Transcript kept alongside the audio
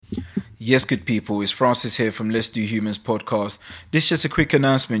Yes, good people, it's Francis here from Let's Do Humans podcast. This is just a quick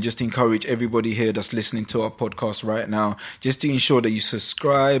announcement just to encourage everybody here that's listening to our podcast right now, just to ensure that you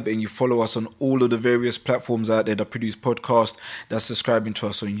subscribe and you follow us on all of the various platforms out there that produce podcasts, that's subscribing to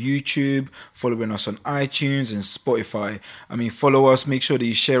us on YouTube, following us on iTunes and Spotify. Follow us, make sure that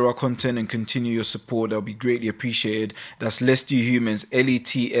you share our content and continue your support. That'll be greatly appreciated. That's Let's Do Humans,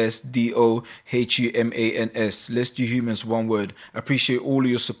 LETSDOHUMANS. Let's Do Humans, one word. Appreciate all of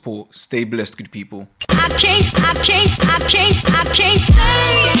your support. Stay blessed, good people. I can't stay.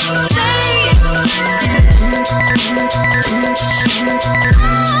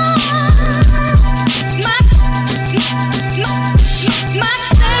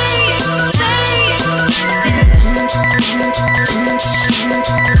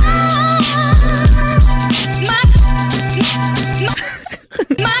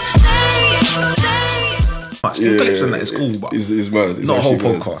 Clips and that is cool, but it's mad. It's not a whole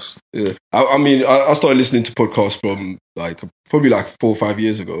mad. podcast. Yeah, I started listening to podcasts from probably 4 or 5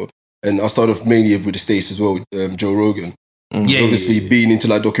 years ago, and I started off mainly with the States as well, with, Joe Rogan. Yeah, obviously being into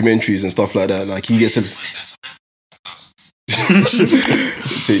documentaries and stuff like that, he gets a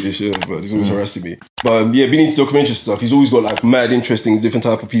take this shit, but it's always harassing me. But being into documentary stuff, he's always got mad, interesting, different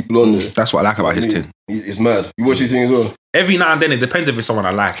type of people on there. That's what I like about his thing. It's mad. You watch his thing as well. Every now and then, it depends if it's someone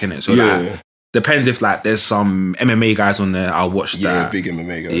I like, innit? So depends if there's some MMA guys on there, I'll watch that. Yeah, big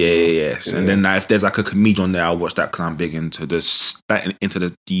MMA guys. Yeah. And then if there's a comedian on there, I'll watch that because I'm big into the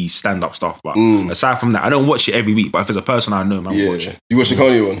stand-up stuff. But aside from that, I don't watch it every week. But if it's a person I know, I'm watching. You watch the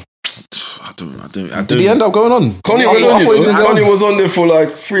Kanye one? I do. Did he end up going on? Kanye was on there for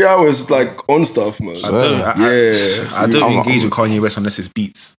 3 hours, on stuff, man. I don't engage with Kanye West unless it's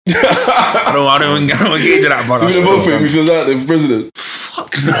beats. I don't engage with that. So we don't vote for him if he was out there for president.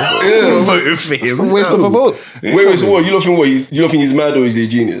 Fuck no. I'm voting for him. It's a waste of a vote. Wait, so what? You don't think he's mad or is he a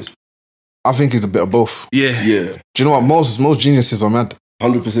genius? I think it's a bit of both. Yeah. Do you know what? Most geniuses are mad.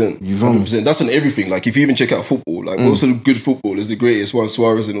 100%. 100%. That's on everything. If you even check out football, most of the good footballers, the greatest one,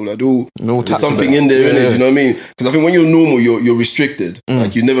 Suarez and all that, there's something in there, innit? You know what I mean? Because I think when you're normal, you're restricted.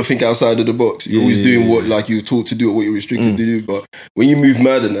 You never think outside of the box. You're always doing what you're taught to do or what you're restricted to do. But when you move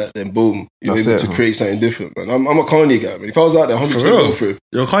mad in that, then boom, you're able to create something different, man. I'm a Kanye guy, man. If I was out there, 100% go for it.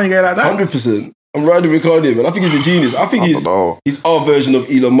 You're a Kanye guy like that? 100%. I'm riding with Kanye, man. I think he's a genius. I think he's our version of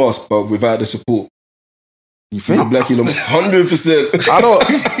Elon Musk, but without the support. You think? Black Elon Musk, 100%. I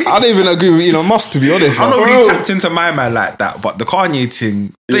don't even agree with Elon Musk, to be honest. I'm not really tapped into my man like that, but the Kanye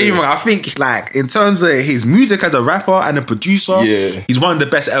thing, I think in terms of his music as a rapper and a producer, he's one of the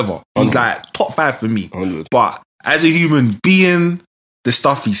best ever. He's top 5 for me. 100. But as a human being, the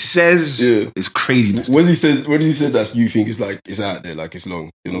stuff he says is crazy. What does he say that you think is it's out there, it's long?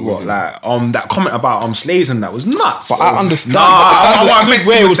 You know what? That comment about slaves and that was nuts. But I understand. I understood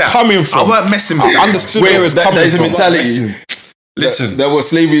where it was coming from. I weren't messing with that. I understood where it was coming from. That is a mentality. Listen, that was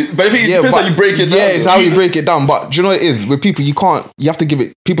slavery. But it depends how you break it down. Yeah, it's how you break it down. But do you know what it is? With people, you have to give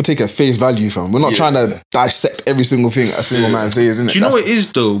it, people take it at face value, fam. We're not trying to dissect every single thing a single man says, isn't it? Do you know what it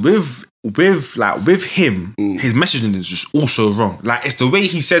is though? With him, his messaging is just also wrong. It's the way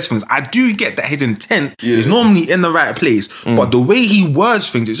he says things. I do get that his intent is normally in the right place, but the way he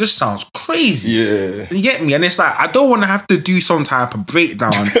words things, it just sounds crazy. Yeah, you get me? And it's I don't want to have to do some type of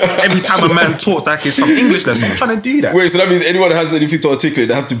breakdown every time a man talks it's some English lesson. I'm not trying to do that. Wait, so that means anyone that has anything to articulate,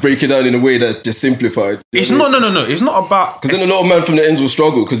 they have to break it down in a way that's just simplified. It's no. It's not about, because then a lot of men from the ends will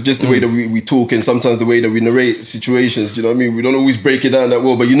struggle because just the way that we talk and sometimes the way that we narrate situations. Do you know what I mean? We don't always break it down that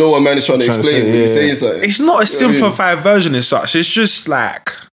well, but you know what man is trying to explain when he's saying something. It's not a simplified version as such. It's just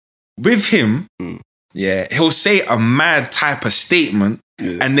with him, he'll say a mad type of statement,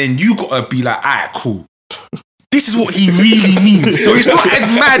 and then you gotta be alright, cool. This is what he really means. So it's not as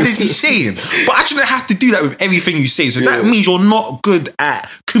mad as he's saying. But I shouldn't have to do that with everything you say. So that means you're not good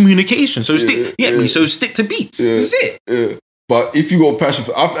at communication. So stick to beats. That's it. Yeah. But if you got passion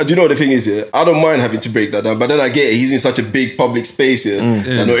for, do you know what the thing is here? I don't mind having to break that down, but then I get it. He's in such a big public space here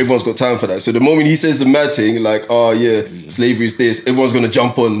that not everyone's got time for that. So the moment he says the mad thing, slavery is this, everyone's gonna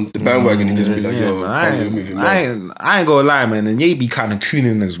jump on the bandwagon and just be like, I ain't gonna lie, man. And you be kind of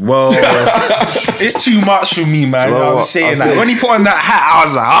cooning as well. It's too much for me, man. Bro, I'm saying when he put on that hat, I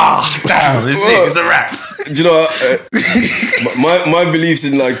was damn, it's a wrap. Do you know my beliefs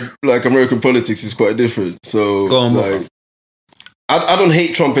in American politics is quite different. So go on, I don't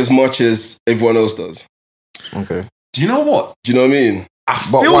hate Trump as much as everyone else does. Okay. Do you know what? Do you know what I mean?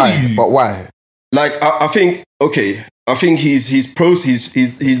 But why? I think his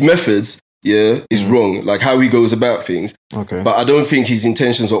methods is wrong. Like how he goes about things. Okay. But I don't think his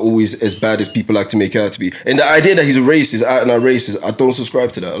intentions are always as bad as people like to make out to be. And the idea that he's a racist, out and out racist, I don't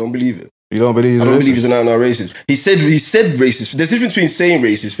subscribe to that. I don't believe it. You don't believe? I don't believe he's an out and out racist. He said racist. There's a difference between saying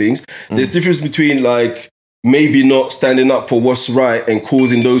racist things. There's a difference between like maybe not standing up for what's right and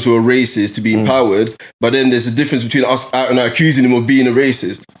causing those who are racist to be empowered. But then there's a difference between us out and out accusing him of being a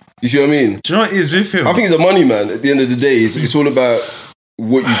racist. You see what I mean? Do you know what it is with him? I think he's a money man. At the end of the day, it's all about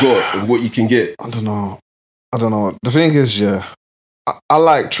what you got and what you can get. I don't know. The thing is, I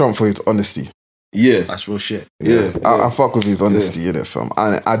like Trump for his honesty. Yeah. That's real shit. Yeah. I fuck with his honesty in it, fam.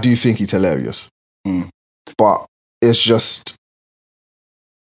 And I do think he's hilarious. But it's just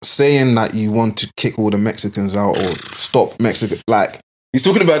saying that you want to kick all the Mexicans out or stop Mexican, like he's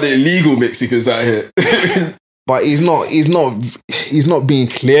talking about the illegal Mexicans out here. But he's not being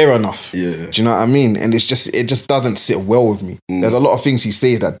clear enough. Yeah. Do you know what I mean? And it just doesn't sit well with me. There's a lot of things he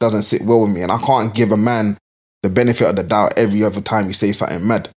says that doesn't sit well with me, and I can't give a man the benefit of the doubt every other time he says something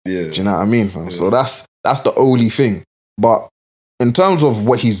mad. Yeah. Do you know what I mean, fam? So that's the only thing. But in terms of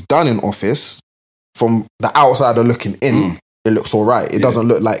what he's done in office, from the outsider looking in, it looks all right. It doesn't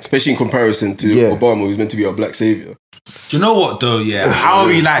look like... Especially in comparison to Obama, who's meant to be our black savior. Do you know what though? Yeah, how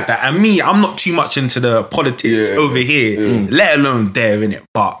are you like that? And me, I'm not too much into the politics over here, let alone there, innit?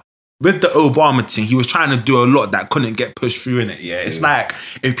 But with the Obama thing, he was trying to do a lot that couldn't get pushed through, innit? Yeah, it's like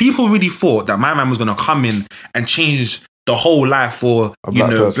if people really thought that my man was gonna come in and change the whole life for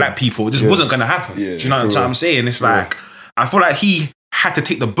black people, it just wasn't gonna happen. Yeah, do you know what I'm saying? It's like I feel like he had to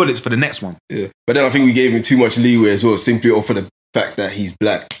take the bullets for the next one. Yeah, but then I think we gave him too much leeway as well, simply off of the fact that he's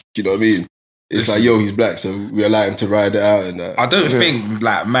black. Do you know what I mean? It's like, he's black, so we allow him to ride it out. And I don't think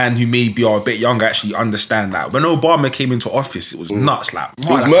like man who maybe are a bit younger actually understand that. When Obama came into office, it was nuts. Like, it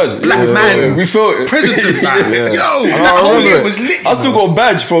was mad. Black man, we felt it. President, like, that whole year was lit. I still got a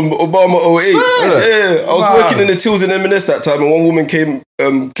badge from Obama 08. Yeah, I was working in the tills in M&S that time, and one woman came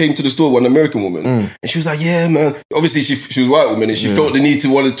to the store, one American woman, and she was like, "Yeah, man." Obviously, she was a white woman, and she felt the need to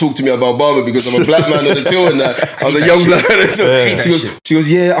want to talk to me about Obama because I'm a black man on the till, and I was a young black man. She goes,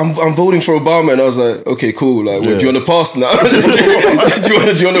 "Yeah, I'm voting for Obama," and I was like, "Okay, cool. Like, do you want to pass now? do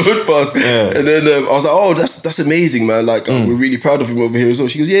you want a hood pass?" And then I was like, "Oh, that's amazing, man. Like, we're really proud of him over here as well."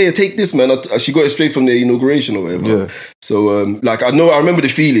 She goes, "Yeah, take this, man." She got it straight from the inauguration or whatever. Yeah. So, like, I remember the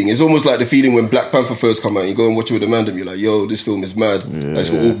feeling. It's almost like the feeling when Black Panther first come out. You go and watch it with Amanda, and you're like, "Yo, this film is mad." It's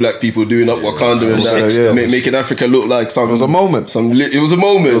got all black people doing up Wakanda and that, making Africa look like some. It was a moment. It was a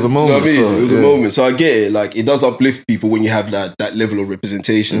moment. You know what I mean? It was a moment. So I get it. Like, it does uplift people when you have that level of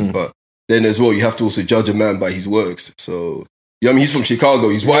representation. But then as well, you have to also judge a man by his works. So I mean, he's from Chicago.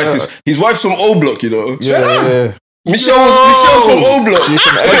 His wife's from O Block. You know. Yeah. Michelle's from O Block. She's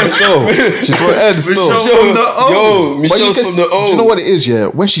from Ed still. She's from Ed still. Michelle's from the O. Do you know what it is? Yeah,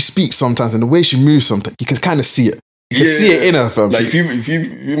 when she speaks sometimes and the way she moves, sometimes you can kind of see it. You can see it in her, fam. Like if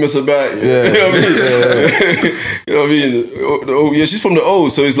you mess about, you know what I mean? You know what I mean? She's from the O,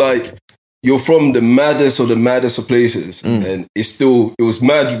 so it's like you're from the maddest of places, and it was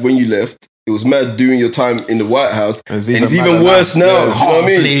mad when you left. It was mad doing your time in the White House, and it's even worse now. Yeah, you know what I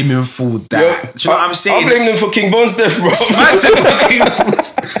mean? Blame him for that. Do you know what I'm saying? I blame them for King Von's death, bro. I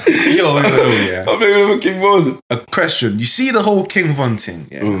blame them for King Von. A question: you see the whole King Von thing,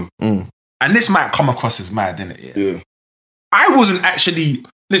 and this might come across as mad, innit? Yeah. I wasn't actually.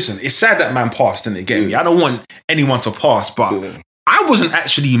 Listen, it's sad that man passed, didn't it? Get me? I don't want anyone to pass, but I wasn't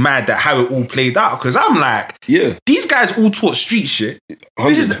actually mad at how it all played out because I'm like, these guys all taught street shit.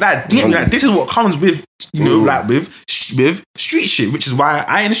 This is this is what comes with with street shit, which is why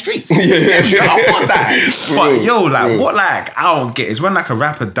I in the streets. I want that. But what I don't get is when like a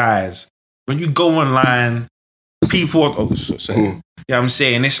rapper dies, when you go online, people you know what I'm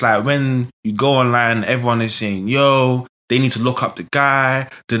saying? It's like when you go online, everyone is saying, yo, they need to look up the guy.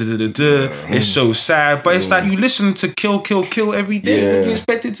 It's so sad. But it's like you listen to kill every day. What you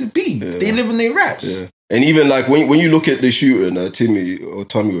expect it to be? They live in their raps. Yeah. And even like when you look at the shooter, Timmy or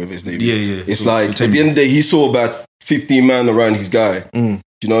Tommy, whatever his name is, it's like at the end of the day, he saw about 15 man around his guy. Do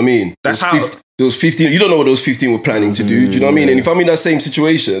you know what I mean? That's those 15, you don't know what those 15 were planning to do. Do you know what I mean? And if I'm in that same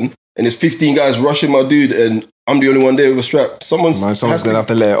situation and there's 15 guys rushing my dude and I'm the only one there with a strap, someone's going to have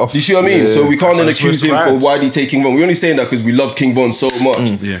to let it off. Do you see what I mean? So we can't then accuse him for why he taking Von. We're only saying that because we love King Von so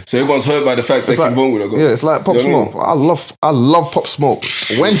much. So everyone's hurt by the fact that King Von would have got. Yeah, it's like Pop Smoke. I love Pop Smoke.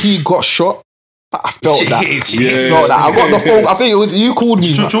 When he got shot, I felt that. I got the phone. I think you called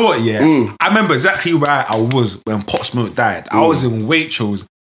me. I remember exactly where I was when Pop Smoke died. I was in Waitrose,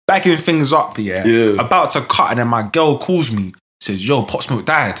 backing things up, about to cut, and then my girl calls me, says, "Yo, Pop Smoke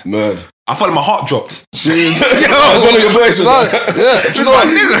died." Mad. I felt like my heart dropped. I was one of your boys. So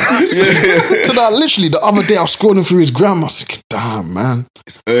that literally the other day I was scrolling through his gram. I was like, damn, man.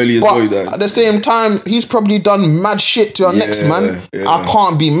 It's early as But well. at the same time, he's probably done mad shit to our next man. Yeah. I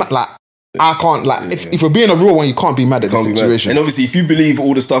can't be mad. Like, I can't, like, if you're being a real one, you can't be mad at the situation. And obviously, if you believe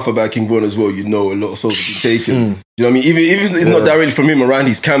all the stuff about King Von as well, you know a lot of souls have been taken. You know what I mean? Even if it's not directly from him around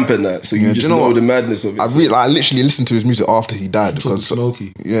his camp and that, so you just know the madness of it. I literally listened to his music after he died. Because,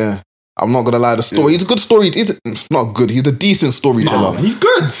 Smokey. yeah. I'm not gonna lie, the story. He's a good story. He's not good. He's a decent storyteller. He's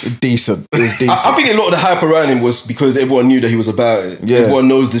good. Decent. He's decent. I think a lot of the hype around him was because everyone knew that he was about it. Yeah. Everyone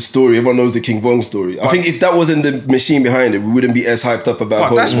knows the story. Everyone knows the King Von story. I think if that wasn't the machine behind it, we wouldn't be as hyped up about.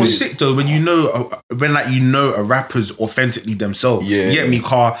 But that's what's sick though, when you know a rapper's authentically themselves. Yeah. You get me,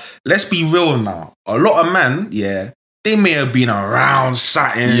 Car? Let's be real now. A lot of man, they may have been around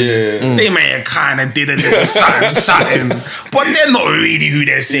something. Yeah. They may have kind of did a little something, but they're not really who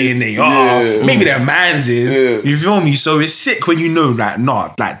they're saying they are. Yeah. Maybe their man's is. Yeah. You feel me? So it's sick when you know,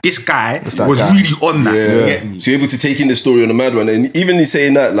 like, this guy was guy. really on that. You get me? So you're able to take in the story on a mad one. And even in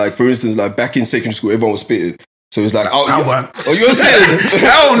saying that, like, for instance, like back in secondary school, everyone was spitting. So it's like, oh, I won't. Oh, you were spitting?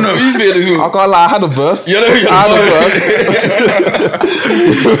 Hell no. He's spitting. I can't lie, I had a verse. You know, I had a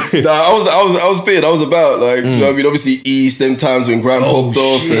verse. Nah, I was spitting. I was about, like, you know what I mean? Obviously, East, them times when Graham popped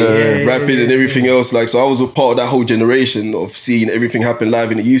off and rapping and everything else. Like, so I was a part of that whole generation of seeing everything happen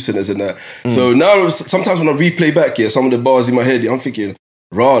live in the youth centers and that. So now, sometimes when I replay back, some of the bars in my head, I'm thinking,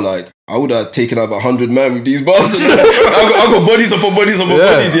 raw, like, I would have taken out 100 man with these bars. I got bodies upon bodies upon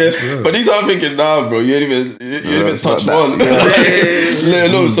bodies, But these I'm thinking, nah, bro, you ain't even touched one. Let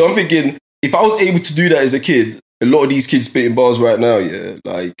alone. So I'm thinking, if I was able to do that as a kid, a lot of these kids spitting bars right now,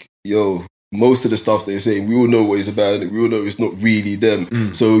 like, yo, most of the stuff they're saying, we all know what it's about, and we all know it's not really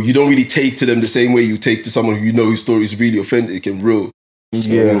them. So you don't really take to them the same way you take to someone who you know whose story is really authentic and real.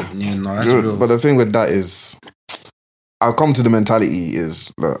 Yeah. No, that's real. But the thing with that is, I'll come to the mentality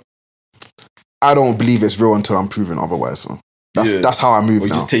is, look, I don't believe it's real until I'm proven otherwise. So that's how I move now.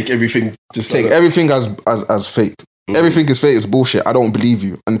 Just take everything, everything as fake. Everything is fake. It's bullshit. I don't believe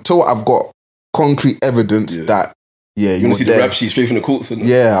you until I've got concrete evidence that you want to see the rap sheet straight from the courts. And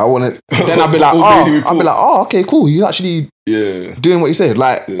I want to. Then I'll be like, okay, cool. You actually doing what you say.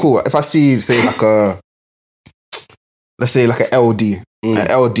 Like, cool. If I see, say, like let's say like an LD,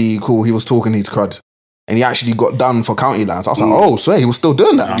 an LD, cool. He was talking his crud. And he actually got done for county lands. I was like, oh, swear, he was still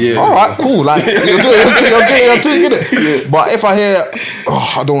doing that. Yeah. All right, cool. Like, you're doing it. But if I hear,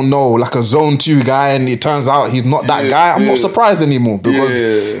 I don't know, like a zone 2 guy and it turns out he's not that guy, I'm not surprised anymore because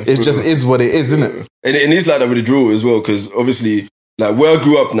it just is what it is, isn't it? And it's like that with the drill as well, because obviously, like where I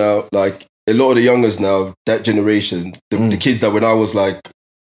grew up now, like a lot of the youngers now, that generation, the kids that when I was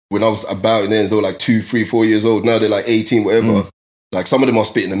about, and then they were like 2, 3, 4 years old, now they're like 18, whatever. Like some of them are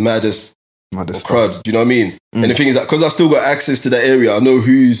spitting the maddest crud, do you know what I mean? And the thing is that because I still got access to that area, I know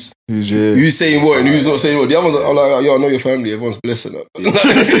who's saying what and who's not saying what. The others are like, yo, I know your family, everyone's blessing up. You know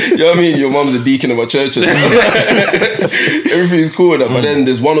what I mean? Your mum's a deacon of a church. Everything's cool with that. But then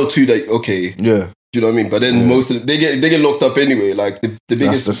there's 1 or 2 that, okay. Yeah. Do you know what I mean? But then most of them, they get locked up anyway. Like the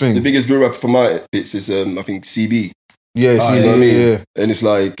biggest drill rapper for my bits is I think CB. Yeah, you know what I mean? And it's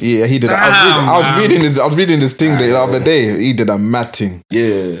like, he did. I was reading this thing the other day. He did a mad thing.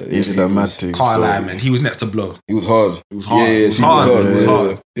 Yeah, he did a mad thing. Can't lie, man. He was next to blow. He was hard. It was hard. Yeah, it was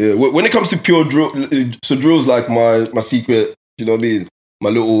hard. Yeah. When it comes to pure drill, so drill's like my secret. You know what I mean?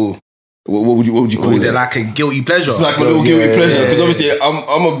 My little. What would you call it? Is it like a guilty pleasure? It's like my little guilty pleasure because obviously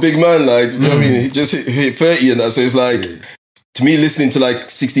I'm a big man. Like you know what I mean? He just hit 30 and that, so it's like. To me, listening to like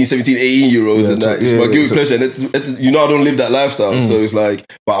 16, 17, 18-year-olds and that, it's my guilty pleasure. And you know, I don't live that lifestyle. So it's like,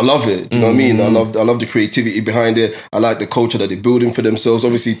 but I love it. Do you know what I mean? I love the creativity behind it. I like the culture that they're building for themselves.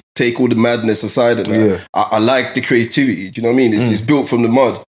 Obviously, take all the madness aside and that. I like the creativity. Do you know what I mean? It's built from the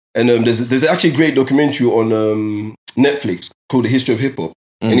mud. And there's actually a great documentary on Netflix called The History of Hip Hop.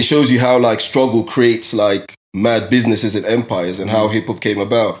 And it shows you how like struggle creates like mad businesses and empires and how hip hop came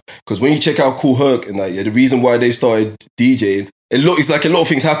about. Because when you check out Kool Herc and that, the reason why they started DJing, it's like a lot of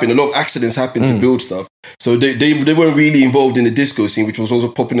things happen, a lot of accidents happen to build stuff. So they weren't really involved in the disco scene, which was also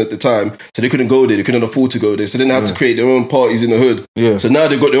popping at the time. So they couldn't go there, they couldn't afford to go there. So then they had to create their own parties in the hood. Yeah. So now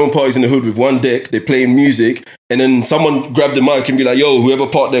they've got their own parties in the hood with one deck, they're playing music, and then someone grabbed the mic and be like, yo, whoever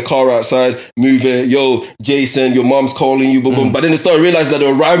parked their car outside, move it. Yo, Jason, your mom's calling you, boom, boom. But then they started realizing that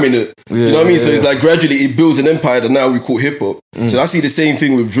they were rhyming it. You know what I mean? So it's like gradually it builds an empire that now we call hip hop. So I see the same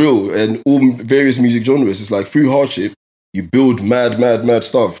thing with drill and all various music genres. It's like through hardship, you build mad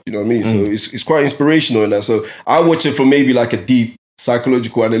stuff. You know what I mean? So it's quite inspirational in that. So I watch it from maybe like a deep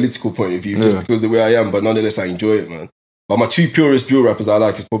psychological, analytical point of view, just because the way I am. But nonetheless, I enjoy it, man. But my two purest drill rappers that I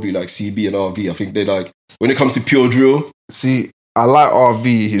like is probably like CB and RV. I think they like, when it comes to pure drill. See, I like RV.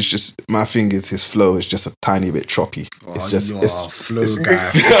 He's just, my thing is his flow is just a tiny bit choppy. It's just, it's flow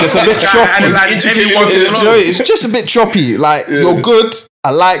guy. just a bit choppy. It's just a bit choppy. Like, you're good.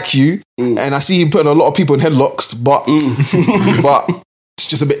 I like you. And I see him putting a lot of people in headlocks, but it's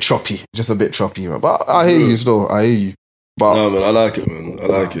just a bit choppy. Man. But I hear you still. I hear you. But no, man, I like it, man. I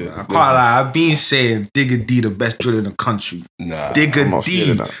like it. I can't lie. I've been saying Digga D the best driller in the country. Nah. Digga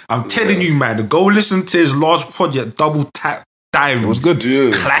D. I'm telling you, man. Go listen to his last project, Double Tap Diaries. It was good.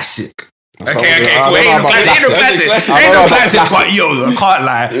 Classic. Okay. Ain't no classic, but yo, I can't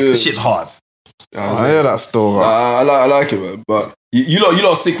lie. This shit's hard. I hear that still. I like it, man. But you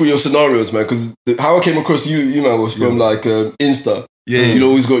lot sick with your scenarios, man. Because how I came across you man, was from like Insta. Yeah, you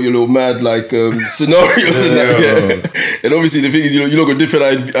always got your little mad like scenarios and that. And obviously the thing is, you lot got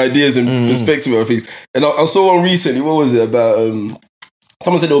different ideas and perspective of things. And I saw one recently. What was it about?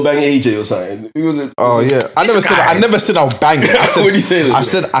 Someone said they'll bang AJ or something. Who was it? I never said I'll bang it. I said, what do you say? I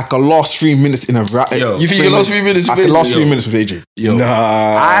said I could last 3 minutes in a rap. You think you can last 3 minutes? I could last 3 minutes with AJ. Nah.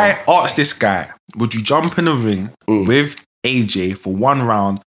 I asked this guy, would you jump in the ring with AJ for 1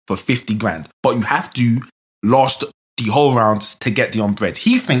 round for 50 grand? But you have to last the whole round to get the on bread.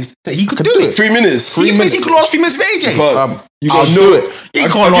 He thinks that he could do it. 3 minutes. He thinks he could last 3 minutes with AJ. You gotta do it. He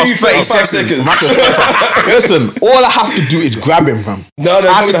can't last 35 seconds. Listen, all I have to do is grab him, fam. No,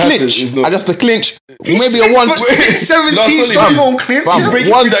 I have to clinch. I just to clinch. Maybe a 17 strong on clinch. Break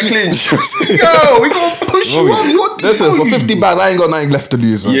through that clinch. Yo, we gonna push you up. Listen, for 50 bags, I ain't got nothing left to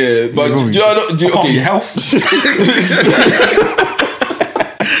lose. Man. Yeah, but do you know your health.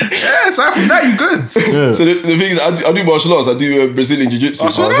 Aside from that, you good. Yeah. So the thing is, I do martial arts. I do Brazilian jiu-jitsu.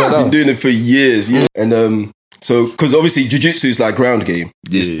 I've been doing it for years. Yeah. And so, because obviously jiu-jitsu is like ground game.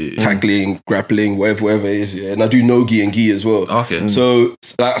 Tackling, grappling, whatever it is. Yeah. And I do no-gi and gi as well. Okay. So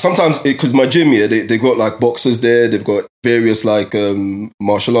like, sometimes, because my gym here, they got like boxers there. They've got various like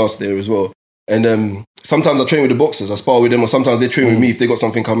martial arts there as well. And sometimes I train with the boxers. I spar with them, or sometimes they train with me if they got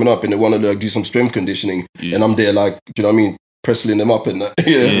something coming up and they want to like do some strength conditioning. And I'm there like, do you know what I mean? Pressing them up and that.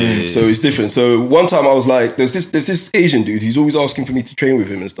 So it's different. So one time I was like, there's this Asian dude, he's always asking for me to train with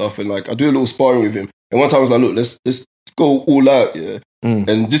him and stuff, and like I do a little sparring with him. And one time I was like, look, let's go all out,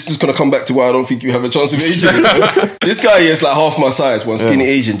 and this is gonna come back to why I don't think you have a chance with Asian. This guy is like half my size, one skinny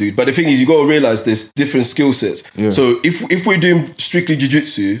Asian dude. But the thing is, you gotta realize there's different skill sets. So if we're doing strictly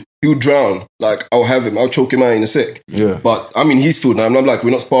jiu-jitsu, he'll drown. Like I'll have him, I'll choke him out in a sec. But I'm in his field now, and I'm like, we're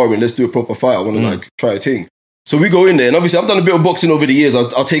not sparring, let's do a proper fight. I wanna like try a thing. So we go in there, and obviously I've done a bit of boxing over the years.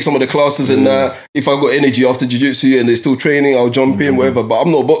 I'll take some of the classes, and if I've got energy after jiu-jitsu and they're still training, I'll jump in, whatever. But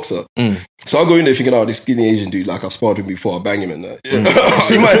I'm not a boxer. So I go in there thinking, this skinny Asian dude, like I've sparred with him before, I'll bang him and that.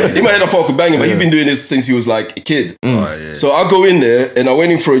 So he might end up I could bang him, but he's been doing this since he was like a kid. So I go in there, and I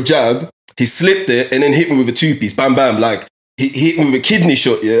went in for a jab. He slipped it, and then hit me with a 2-piece. Bam, bam. Like, he hit me with a kidney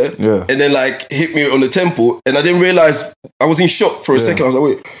shot, and then like hit me on the temple. And I didn't realize, I was in shock for a second. I was like,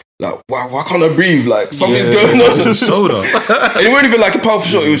 wait. Like, why can't I breathe? Like, something's going on. And it wasn't even like a powerful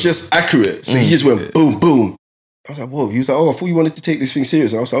shot. It was just accurate. So he just went boom, boom. I was like, whoa. He was like, I thought you wanted to take this thing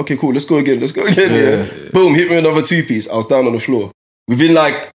serious. And I was like, okay, cool. Let's go again. Boom, hit me another 2-piece. I was down on the floor. Within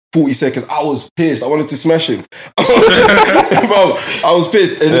like 40 seconds, I was pissed. I wanted to smash him. Bro, I was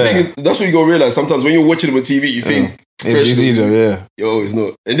pissed. And the thing is, that's what you got to realize. Sometimes when you're watching him on TV, you think, it's easier, yo, it's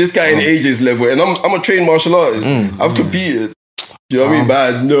not. And this guy in AJ's level, and I'm a trained martial artist. I've competed. You know what I mean? But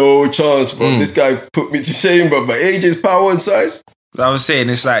I had no chance, bro. This guy put me to shame, bro. But AJ's power and size. I was saying,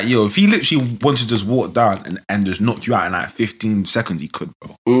 it's like, yo, if he literally wanted to just walk down and just knock you out in like 15 seconds, he could,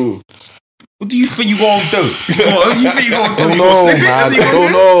 bro. What do you think you gonna do? What do you think you gonna do? I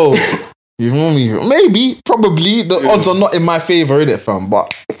don't know. You know me? Maybe, probably. The odds are not in my favour, innit, fam?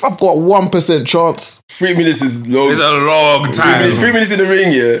 But if I've got 1% chance, 3 minutes is long. It's a long time. 3 minutes in the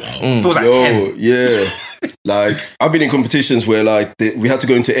ring, feels like 10. Yeah. Like, I've been in competitions where like we had to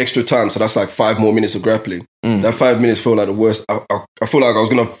go into extra time, so that's like 5 more minutes of grappling. That 5 minutes felt like the worst. I feel like I was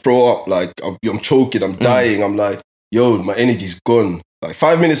gonna throw up. Like I'm choking, I'm dying. I'm like, yo, my energy's gone. Like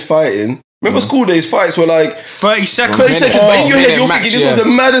 5 minutes fighting. Remember school days fights were like 30 seconds. 30 seconds, but in your head you're thinking this was the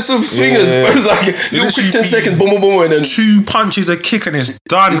maddest of swingers. It was like little quick 10 seconds, boom, boom, boom, and then 2 punches, a kick, and it's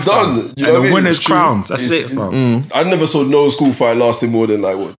done. It's done. And the winner's crowned. That's it, fam. I never saw no school fight lasting more than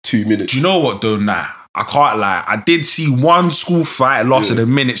like 2 minutes. Do you know what though? Nah, I can't lie. I did see one school fight lasted a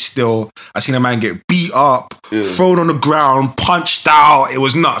minute still. I seen a man get beat up, thrown on the ground, punched out. It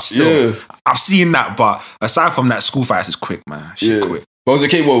was nuts still. I've seen that, but aside from that, school fights is quick, man. Shit quick. But was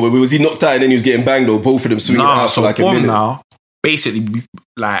okay, was he knocked out and then he was getting banged, or both of them swinging out for like a minute? Now, basically,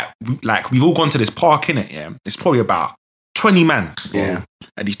 like we've all gone to this park, innit, It's probably about 20 man, yeah,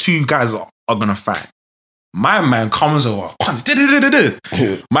 and these two guys are gonna fight. My man comes over, punch,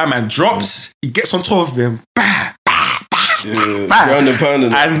 my man drops, he gets on top of him, bah, bah, bah, bah,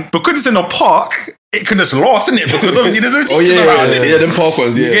 and because it's in a park, it can just last, isn't it? Because obviously there's no teachers around it. Yeah, them park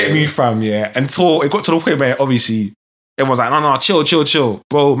ones, You get me, fam, yeah. Until it got to the point where obviously everyone's like, no, chill.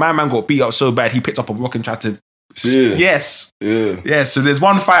 Bro, my man got beat up so bad, he picked up a rock and tried to... Yes. So there's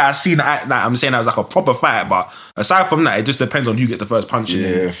one fight I've seen that I'm saying that was like a proper fight, but aside from that, it just depends on who gets the first punch.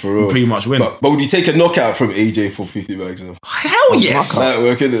 Yeah, for real. Pretty much win. But would you take a knockout from AJ for 50 bags? Hell yes. That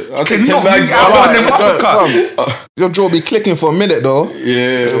work, innit? I'll take 10 bags. Your jaw will be clicking for a minute though.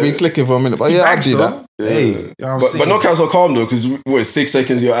 Yeah. It'll be clicking for a minute. But yeah, I'll do that. Yeah. Hey, you know but knockouts are calm though, because what, 6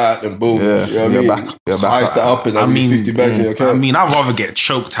 seconds you're out and boom. Yeah, you know what I mean? back. You're back. Iced it up and I mean 50 bags in your account. I mean, I'd rather get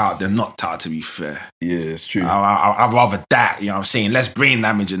choked out than knocked out, to be fair. Yeah, it's true. I'd rather that, you know what I'm saying? Less brain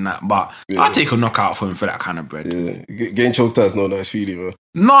damage and that, but I'll take a knockout for him for that kind of bread. Yeah, getting choked out is not a nice feeling, bro.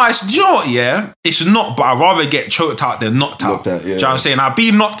 No, do you know what, yeah? It's not, but I'd rather get choked out than knocked out. Yeah. Do you know what I'm saying? I've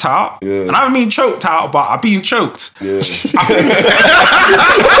been knocked out, and I haven't been choked out, but I've been choked. Yeah.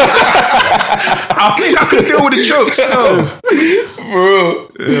 I think I can deal with the chokes still. Bro.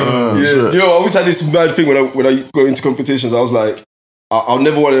 Yeah. You know, I always had this bad thing when I go into competitions. I was like, I'll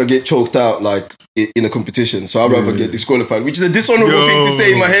never want to get choked out like in a competition, so I'd rather get disqualified, which is a dishonorable thing to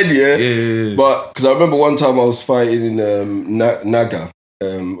say in my head, yeah. But because I remember one time I was fighting in Naga.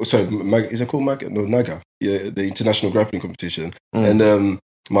 Is it called Naga? No, Naga. Yeah, the international grappling competition. And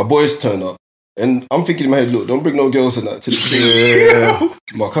my boys turned up. And I'm thinking in my head, look, don't bring no girls in that to the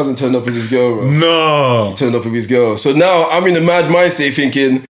thing. My cousin turned up with his girl, bro. No. He turned up with his girl. So now I'm in a mad mindset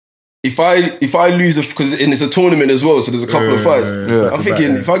thinking, if I lose, because it's a tournament as well, so there's a couple of fights. I'm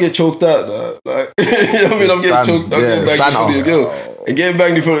thinking, if I get choked out, like, you know what I mean? I'm getting choked, I'm getting banged in front of your girl. And getting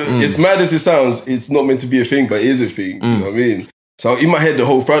banged in front of, as mad as it sounds, it's not meant to be a thing, but it is a thing. You know what I mean? So in my head,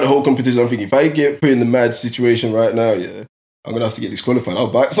 throughout the whole competition, I'm thinking, if I get put in the mad situation right now, I'm gonna have to get disqualified.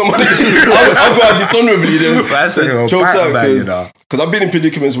 I'll bite somebody. I'll go out dishonorably then. Choked out because I've been in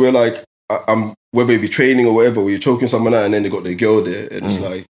predicaments where like I'm, whether it be training or whatever, where you're choking someone out and then they got their girl there and it's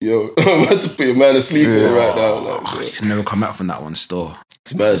like, yo, I'm about to put your man asleep right now. Like, you can never come out from that one still.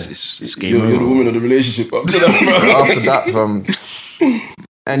 It's mad. It's game over. You're the woman of the relationship after that, After that,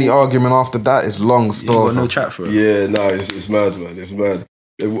 any argument after that is long still. You got no chat for it. Yeah, no, it's mad, man. It's mad.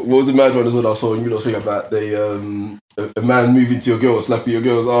 What was the mad one as well I saw? You know, thing about a man moving to your girl, slapping your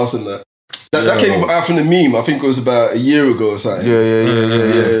girl's ass and that. That came out from the meme. I think it was about a year ago or something. Yeah.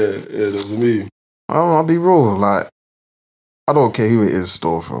 That was a meme. I'll be real. Like, I don't care who it is,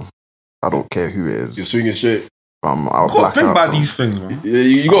 still, from. I don't care who it is. You're swinging straight. I'll think about these things, man. Yeah,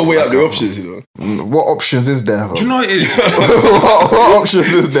 you got to weigh out the options, you know. What options is there? Bro? Do you know what it is? what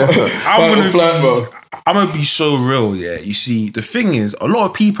options is there? I'm gonna be so real, yeah. You see, the thing is, a lot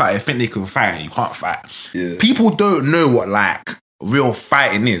of people out there think they can fight and you can't fight. Yeah. People don't know what like real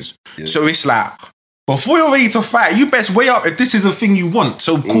fighting is. Yeah. So it's like, before you're ready to fight, you best weigh up if this is a thing you want.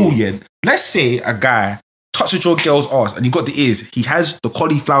 So cool, yeah. Let's say a guy touches your girl's ass and you got the ears. He has the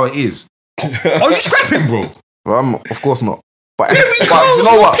cauliflower ears. Are you scrapping, bro? Well, of course not. But, you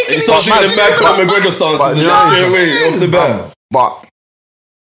know what? It's not doing the Conor McGregor stance straight away off the bat. But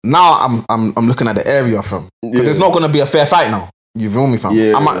now I'm looking at the area, fam. Because it's not going to be a fair fight now. You feel me, fam?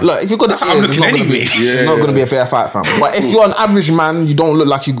 Yeah. Look, if you've got the ears, it's not going to be a fair fight, fam. But if you're an average man, you don't look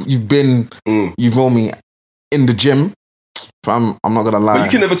like you've been, you feel me, in the gym. Fam, I'm not gonna lie. But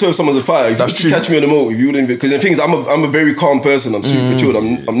you can never tell if someone's a fighter. If you catch me on the motive, you wouldn't. Because the thing is, I'm a very calm person. I'm super chilled.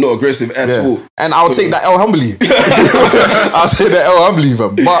 I'm not aggressive at all. And I'll take that L humbly. I'll take that L humbly,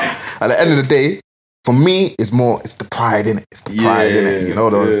 fam. But at the end of the day, for me, it's the pride in it. It's the pride in it. You know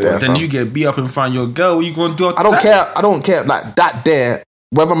those there. Then you get beat up in front of your girl. What you gonna do? I don't care. Like that there.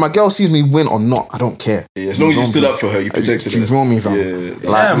 Whether my girl sees me win or not, I don't care. Yeah, as long as you stood up for her, you protected her. You feel me, fam?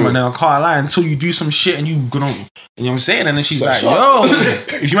 Yeah, man, I can't lie until you do some shit and you gonna, you know what I'm saying? And then she's like, yo,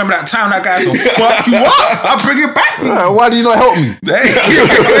 if you remember that time that guy will fuck you up, I'll bring it back for you. Why do you not help me?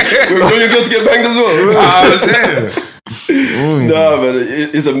 When your girl to get banged as well. I was saying. Nah, man,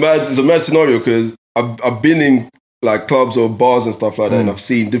 it's a mad scenario because I've been in like clubs or bars and stuff like that, and I've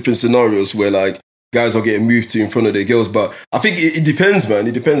seen different scenarios where like guys are getting moved to in front of their girls. But I think it depends, man.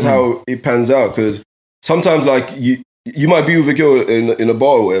 It depends how it pans out, because sometimes like you might be with a girl in a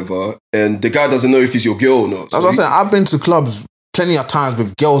bar or whatever, and the guy doesn't know if it's your girl or not. So that's what I'm saying. I've been to clubs plenty of times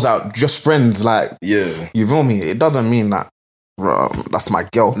with girls out, just friends. Like, yeah, you feel me? It doesn't mean that that's my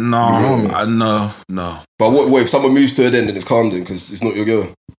girl. No, you feel me? No. But what if someone moves to her then it's calm then because it's not your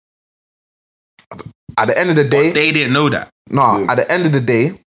girl? At the end of the day, but they didn't know that. No, at the end of the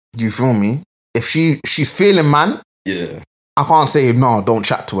day, you feel me? If she's feeling man, Yeah. I can't say no, don't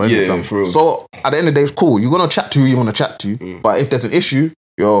chat to her. Yeah, for real. So at the end of the day, it's cool. You're gonna chat to who you want to chat to, but if there's an issue,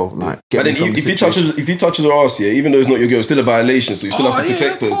 like get. But then if he touches her ass, even though it's not your girl, it's still a violation. So you still have to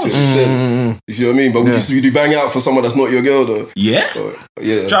protect her to an extent. You see what I mean? But you do bang out for someone that's not your girl, though. Yeah. So, Do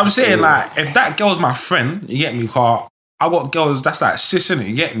you know what I'm saying? Like, if that girl's my friend, you get me, car. I got girls that's like sis, innit?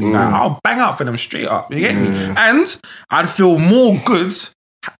 You get me? Like, I'll bang out for them straight up. You get me? And I'd feel more good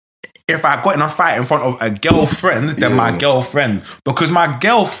if I got in a fight in front of a girlfriend than my girlfriend, because my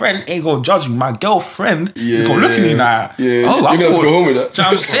girlfriend ain't gonna judge me. My girlfriend is gonna look at me like, oh, I thought, go home with that. Do you know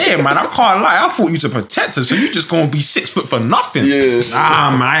what I'm saying, man? I can't lie. I thought you to protect her, so you just gonna be 6 foot for nothing.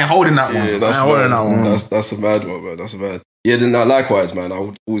 Nah, man, I ain't holding that one. That's a mad one, man. That's a mad. Yeah, then likewise, man. I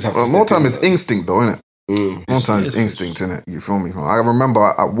would always have to. More time it's instinct, though, innit? More time it's instinct, innit? You feel me? I remember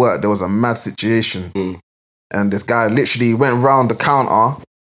at work there was a mad situation, and this guy literally went round the counter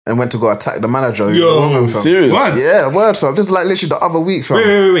and went to go attack the manager. Yo, serious? What? Yeah, word, fam. This is like literally the other week, fam.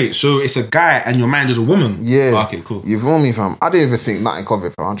 Wait. So it's a guy and your manager's a woman? Yeah. Okay, cool. You feel me, fam? I didn't even think nothing of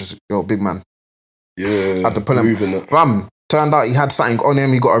it, fam. I'm just, big man. Yeah. Had to pull him. Fam, turned out he had something on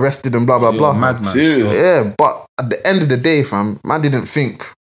him, he got arrested and blah, blah, blah. Mad man. Serious? Yeah, but at the end of the day, fam, man didn't think,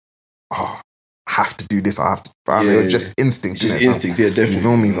 I have to do this, I have to. Fam. It was just instinct. Just instinct, definitely. You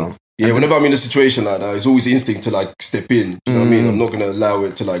feel me, fam? Yeah, whenever I'm in a situation like that, it's always instinct to like step in. You know what I mean? I'm not gonna allow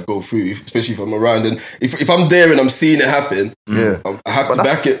it to like go through, especially if I'm around. And if I'm there and I'm seeing it happen, I have to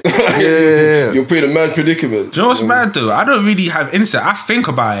back it. You're put in a mad predicament. Do you know what's mad though? I don't really have insight. I think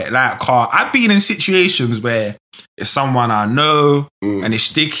about it. Like, I've been in situations where it's someone I know and it's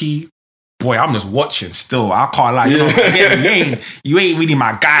sticky. Boy, I'm just watching still. I can't lie. You ain't really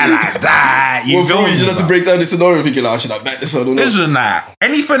my guy like that. You just have to break down the scenario thinking, should I back this or not? Listen, like,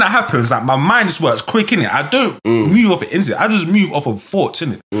 anything that happens, like, my mind just works quick, innit? I don't move off of instinct. I just move off of thoughts,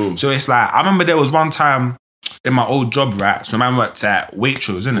 innit? So it's like, I remember there was one time in my old job, right? So man worked at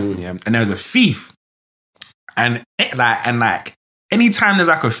Waitrose, innit? Yeah. And there was a thief. And anytime there's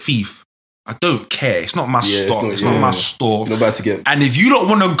like a thief, I don't care. It's not my store. It's not my store. Not bad to get. And if you don't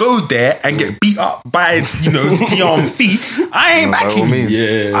want to go there and get beat up by, the thief, I ain't backing you.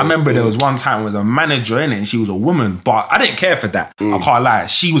 Yeah. I remember there was one time was a manager in it and she was a woman, but I didn't care for that. I can't lie.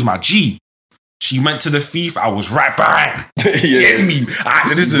 She was my G. She went to the thief. I was right behind. Yes, me.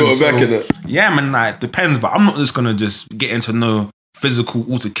 Back in it. Yeah, man. Like, depends, but I'm not just gonna just get into no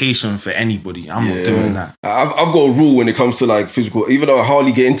physical altercation for anybody. I'm not doing that. I've got a rule when it comes to like physical. Even though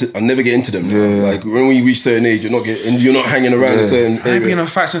I never get into them. Like when we reach a certain age, you're not hanging around a certain area. I've been in a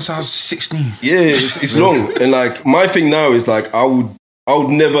fight since I was 16. Yeah, it's long. And like my thing now is like I would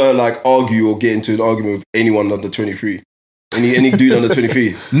never like argue or get into an argument with anyone under 23. Any dude under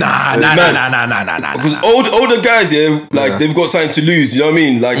 23. Nah. Because older guys, they've got something to lose, you know what I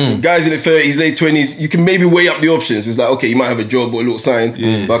mean? Like, guys in their 30s, late 20s, you can maybe weigh up the options. It's like, okay, you might have a job or a little sign.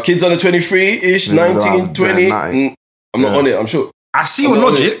 But kids under 23-ish, 19, 20, I'm not on it, I'm sure. I see your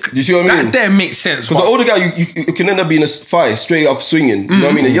logic. Do you see what I mean? That there makes sense. Because the older guy, you can end up being a fight, straight up swinging. You know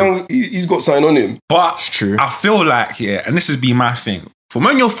what I mean? The young, he's got something on him. But it's true. I feel like, and this has been my thing, from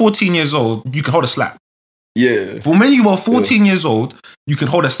when you're 14 years old, you can hold a slap. Yeah. From when you were 14 years old, you can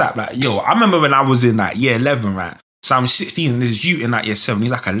hold a slap. Like, I remember when I was in like year 11, right? So I'm 16 and this is you in like year 7.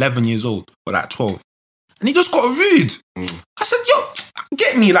 He's like 11 years old or like 12. And he just got rude. I said,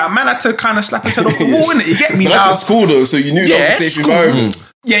 get me. Like, man, I had to kind of slap his head off the wall, innit? You get me? But that's at school though, so you knew that was a safe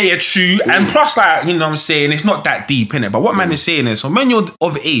environment. Yeah, true. And plus, like, you know what I'm saying, it's not that deep, innit? But what man is saying is, so when you're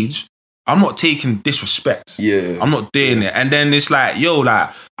of age, I'm not taking disrespect. Yeah. I'm not doing it. And then it's like,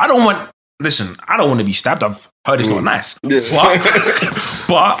 I don't want to be stabbed. I've heard it's not nice. Yeah.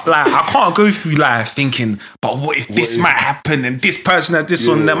 But like, I can't go through life thinking, but what if this might happen and this person has this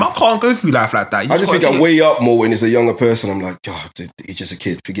on them? I can't go through life like that. I just think I weigh up more when it's a younger person. I'm like, he's just a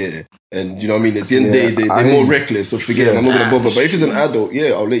kid, forget it. And you know what I mean? At the end of the day, they're more reckless, so forget it. I'm not going to bother. But if it's an adult,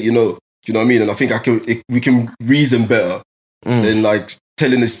 I'll let you know. Do you know what I mean? And I think we can reason better than like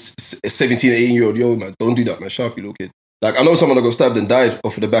telling a 17, 18-year-old, man, don't do that, man, sharp, you little kid. Like, I know someone that got stabbed and died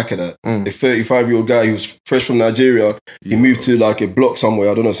off of the back of that. A 35-year-old guy, he was fresh from Nigeria. He moved to like a block somewhere,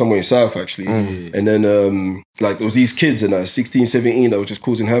 I don't know, somewhere in South actually. And then like there was these kids in 16, 17 that were just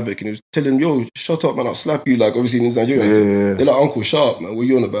causing havoc. And he was telling them, shut up, man, I'll slap you. Like, obviously in Nigeria. They're like, Uncle Sharp, man, what are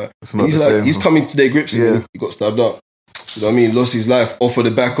you on about? He's coming to their grips and he got stabbed up. You know what I mean? Lost his life off of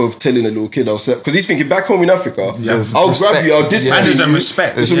the back of telling a little kid I'll slap. Because he's thinking back home in Africa, I'll grab you, I'll discipline you.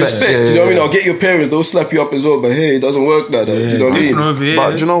 Respect. There's respect. You know what I mean? I'll get your parents, they'll slap you up as well. But hey, it doesn't work like that. You know what I mean?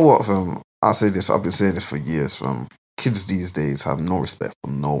 But do you know what, fam? I'll say this, I've been saying this for years, fam. Kids these days have no respect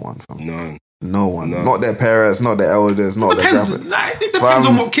for no one, fam. None. No one. Not their parents, not their elders, not their grandparents. It depends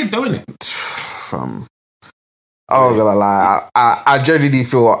on what kid though, innit? Fam. I'm gonna lie. I genuinely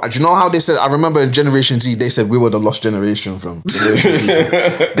feel. Do you know how they said? I remember in Generation Z, they said we were the lost generation from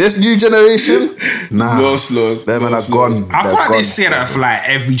this new generation. Nah, lost. Them men are gone. I feel like they say that for like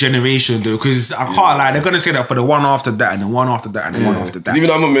every generation though, because I can't lie. They're gonna say that for the one after that, and the one after that, and the one after that. Even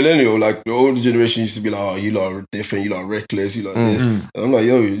I'm a millennial. Like the older generation used to be like, "Oh, you lot are different. You lot are reckless. You lot this." And I'm like,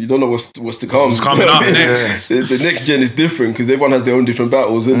 "Yo, you don't know what's to come. What's coming up next?" The next gen is different because everyone has their own different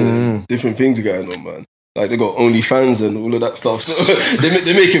battles, and different things going on, man. Like they got OnlyFans and all of that stuff. So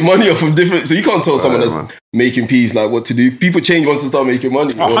they're making money off of different. So you can't tell someone that's making peas like what to do. People change once they start making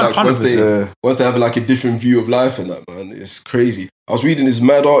money. Or like once they have like a different view of life and that, man. It's crazy. I was reading this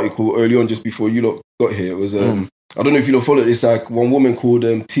mad article early on just before you lot got here. It was I don't know if you lot followed. It's like one woman called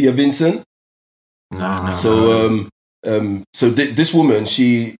Tia Vincent. No. So this woman,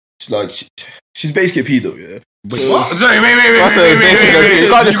 she's basically a pedo, yeah. Wait, what? Sorry, wait. You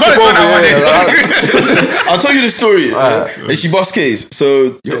can't just skip over it. I'll tell you the story. And she bust case.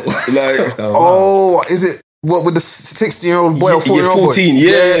 So, is it what with the 16-year-old boy or 4-year-old 14, boy?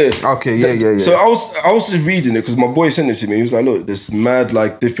 yeah. Okay, yeah. So I was just reading it because my boy sent it to me. He was like, "Look, there's mad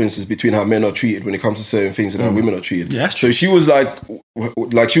like differences between how men are treated when it comes to certain things and how women are treated." Yeah. So she was like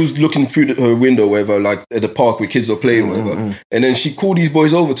she was looking through her window, whatever, like at the park where kids are playing, whatever. And then she called these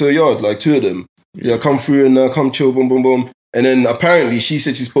boys over to her yard, like 2 of them. Yeah, come through and come chill, boom, boom, boom. And then apparently she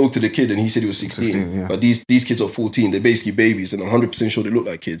said she spoke to the kid and he said he was 16. Yeah. But these kids are 14. They're basically babies and I'm 100% sure they look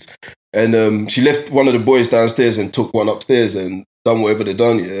like kids. And she left one of the boys downstairs and took one upstairs and done whatever they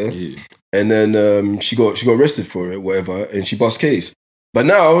done, yeah. And then she got arrested for it, whatever, and she bust case. But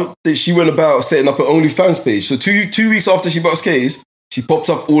now she went about setting up her OnlyFans page. So two weeks after she bust case, she pops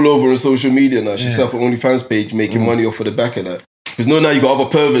up all over on social media now. She set up her OnlyFans page, making money off of the back of that. Because now you got other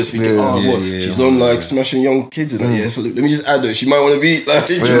perverts thinking, she's on like smashing young kids and that. Yeah, so let me just add her. She might want to be like.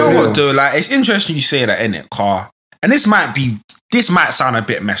 Do you know what, though? Like, it's interesting you say that, innit, Car? And this might sound a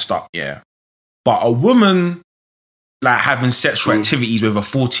bit messed up, yeah. But a woman like having sexual activities with a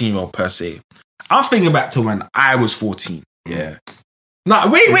 14-year-old per se. I'm thinking back to when I was 14. Yeah. No,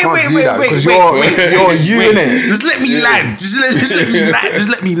 wait. Because you're you, innit? Just let me land. Just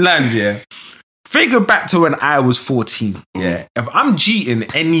let me land, yeah. Figure back to when I was 14. Yeah. If I'm cheating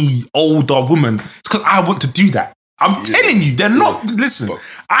any older woman, it's because I want to do that. I'm telling you, they're not. Listen,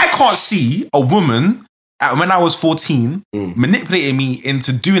 I can't see a woman when I was 14 manipulating me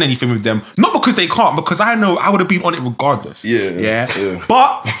into doing anything with them. Not because they can't, because I know I would have been on it regardless. Yeah.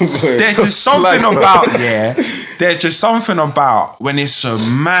 But there's just something about there's just something about when it's a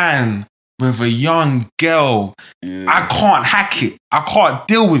man with a young girl, I can't hack it. I can't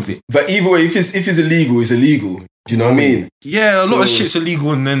deal with it. But either way, if it's illegal, it's illegal. Do you know what I mean? Yeah, a lot of shit's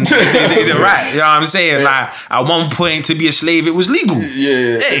illegal, and then is it right? You know what I'm saying? Like at one point, to be a slave, it was legal.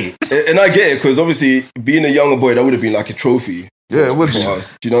 Yeah. Hey. And I get it because obviously, being a younger boy, that would have been like a trophy. Yeah, it would be.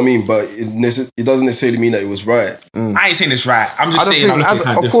 Us. Do you know what I mean? But it doesn't necessarily mean that it was right. I ain't saying it's right. I'm just saying.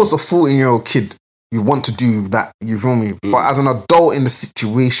 Of course, a 14-year-old kid, you want to do that. You feel me? But as an adult in the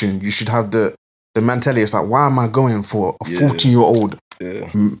situation, you should have the mentality. It's like, why am I going for a 14-year-old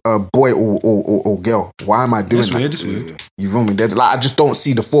boy or girl? Why am I doing that? That's weird. You feel me? I just don't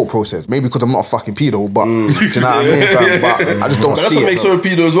see the thought process. Maybe because I'm not a fucking pedo, but do you know what I mean? But I just don't see it. That's what makes her a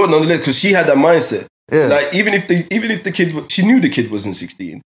pedo as well, nonetheless, because she had that mindset. Yeah. Like even if the kid, she knew the kid wasn't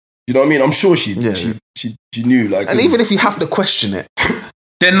 16. You know what I mean? I'm sure she knew. Like, and even if you have to question it,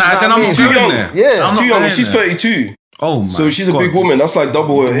 then I'm too young. Yeah, I'm too young. She's 32. Oh my! So she's a big woman. That's like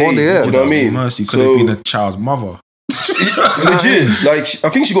double her age. Yeah. You know what I mean? Mercy could have been a child's mother. Legit. Like I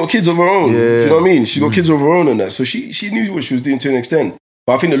think she got kids of her own. Yeah. Do you know what I mean? She got kids of her own and that. So she knew what she was doing to an extent.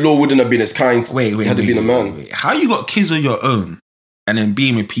 But I think the law wouldn't have been as kind. Had to been a man. Wait. How you got kids of your own and then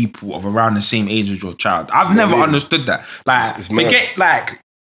being with people of around the same age as your child? I've never understood that. Like forget like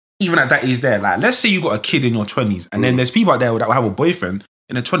even at that age there. Like let's say you got a kid in your 20s and then there's people out there that will have a boyfriend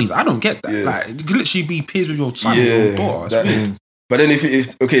in the 20s. I don't get that. Like you could literally be peers with your son or your daughter. But then if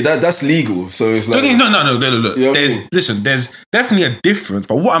that's legal. So it's like no. Look. You know there's definitely a difference.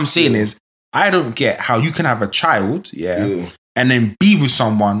 But what I'm saying is, I don't get how you can have a child, and then be with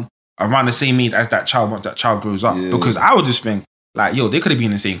someone around the same age as that child once that child grows up. Because I would just think, like, yo, they could have been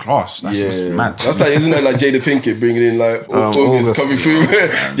in the same class. That's what's mad. That's like, isn't that like Jada Pinkett bringing in like August coming through? You know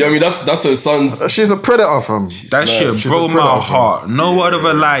what I mean? That's her son's. She's a predator from. That shit broke my heart. No word of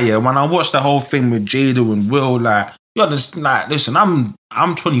a lie. Yeah, when I watched the whole thing with Jada and Will, like. You understand? Like, listen, I'm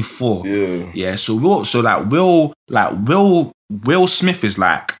 24. Yeah. So Will Smith is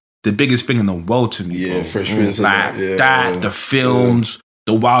like the biggest thing in the world to me. Yeah, bro. Fresh Prince. Like the films,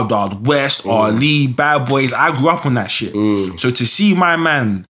 the Wild Wild West, Ali, Bad Boys. I grew up on that shit. So to see my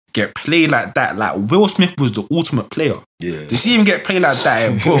man get played like that, like Will Smith was the ultimate player. Yeah. To see him get played like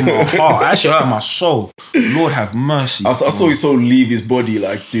that, it broke my heart. It actually hurt my soul. Lord have mercy. I saw his soul leave his body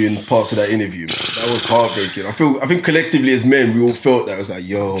like doing parts of that interview. Man. That was heartbreaking. I think collectively as men, we all felt that. It was like,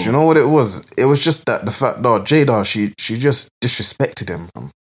 yo. Do you know what it was? It was just that the fact that Jada, she just disrespected him.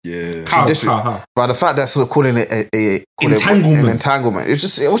 Yeah. How? But the fact that sort of calling it an entanglement,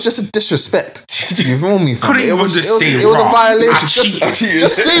 it was just a disrespect. You feel me? Fam? Couldn't even just say it was a violation.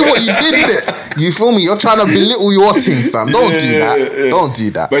 Just say what you did in it. You feel me? You're trying to belittle your team, fam. Don't do that. Yeah. Don't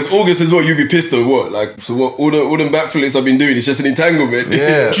do that. But it's August as well. You be pissed or what? Like, so what? All them backflips I've been doing, it's just an entanglement.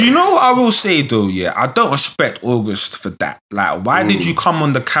 Yeah. Do you know what I will say though? Yeah, I don't respect August for that. Like, why did you come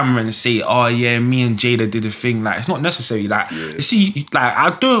on the camera and say, "Oh yeah, me and Jada did a thing"? Like, it's not necessary. Like, you see, like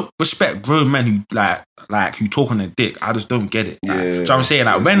I don't respect grown men who like who talk on a dick. I just don't get it. Like, do you know what I'm saying?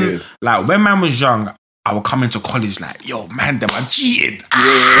 Like when man was young, I would come into college like, yo, man, them I cheated.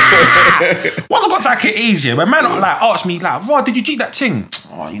 Once I got to like an age, yeah, when man like asked me like, "What did you cheat that thing?"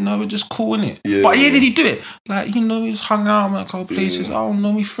 Oh, you know, we're just cool, innit? Yeah, but did he do it? Like, you know, he's hung out at a couple places. I don't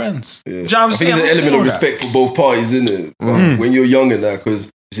know, we friends. Yeah. Do you know what I'm saying? There's an element of respect for both parties, isn't it? When you're young and that,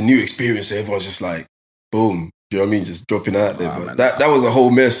 because it's a new experience, so everyone's just like, boom. Do you know what I mean? Just dropping out there. But that was a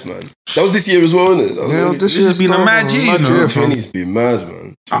whole mess, man. That was this year as well, isn't it? This year's been a mad year, you know. 2020's been mad,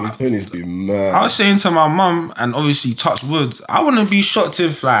 man. 2020's been mad. I was saying to my mum, and obviously touch wood, I wouldn't be shocked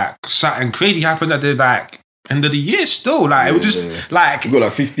if like something crazy happened at the like end of the year still. Like it would just like you got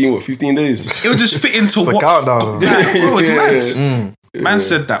like 15 days. It would just fit into what countdown. Bro, it's mad. Man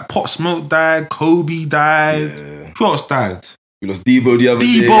said that Pop Smoke died, Kobe died. Who else died? We lost Debo the other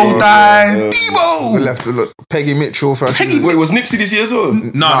day. Debo died. Debo. We left Peggy Mitchell for Wait, was Nipsey this year as well?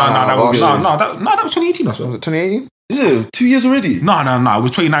 No, that was 2018 as well. Was it 2018? Is it 2 years already? No, it was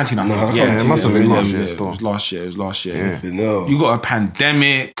 2019. I think. Yeah, it must have been last year. It was last year. Yeah. You got a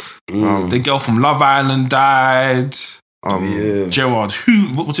pandemic. The girl from Love Island died. Gerard,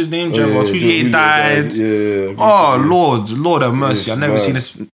 what's his name? Gerard Houllier died. Yeah. Oh Lord have mercy! I've never seen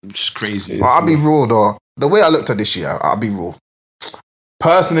this. It's crazy. Well, I'll be real though. The way I looked at this year, I'll be real.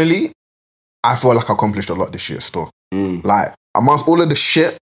 Personally, I feel like I accomplished a lot this year still. Like, amongst all of the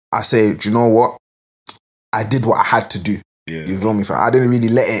shit, I say, do you know what? I did what I had to do. Yeah. You feel me? I didn't really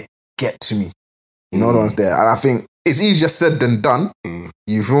let it get to me. You know what I was there? And I think it's easier said than done.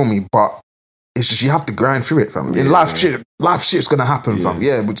 You feel me? But it's just, you have to grind through it, fam. In life shit's gonna happen, fam.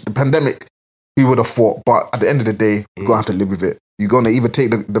 Yeah, with the pandemic, we would have fought. But at the end of the day, you're gonna have to live with it. You're going to either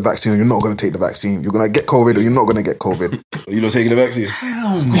take the vaccine or you're not going to take the vaccine. You're going to get COVID or you're not going to get COVID. Are you not taking the vaccine?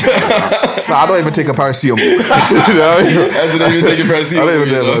 Hell no. Nah, I don't even take a paracetamol. I don't even take a paracetamol. I don't even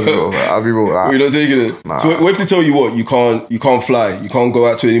take a paracetamol. I'll be real. You're not taking it? Nah. So what if they tell you what? You can't fly. You can't go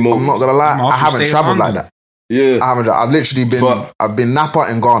out to any more. I'm not going to lie. I haven't travelled like that. Yeah. I've literally been, I've been Napa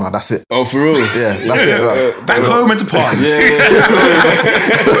and Ghana, that's it. Oh, for real? Yeah, that's it. Back home and to party.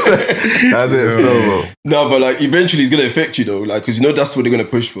 That's it, bro. No, but like eventually it's going to affect you though, like, because you know that's what they're going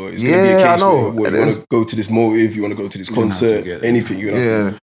to push for. It's going to be a case where you want to go to this motive, you want to go to this concert, anything. You're gonna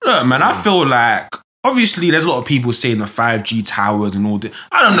have to. Look, man, I feel like obviously there's a lot of people saying the 5G towers and all that.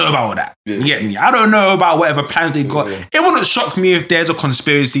 I don't know about all that. You get me? I don't know about whatever plans they got. It wouldn't shock me if there's a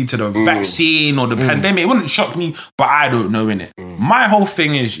conspiracy to the vaccine or the pandemic. It wouldn't shock me, but I don't know, innit? My whole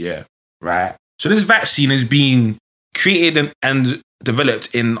thing is, right? So this vaccine is being created and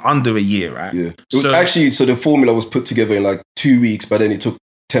developed in under a year, right? Yeah. It was actually, so the formula was put together in like 2 weeks, but then it took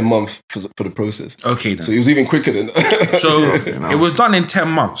 10 months for the process. Okay, then. So it was even quicker than that. So it was done in 10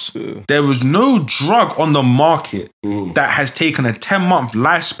 months. Yeah. There was no drug on the market that has taken a 10-month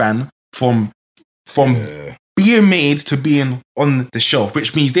lifespan from being made to being on the shelf,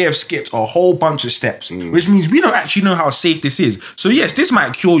 which means they have skipped a whole bunch of steps, which means we don't actually know how safe this is. So yes, this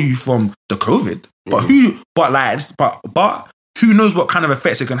might cure you from the COVID, but who knows what kind of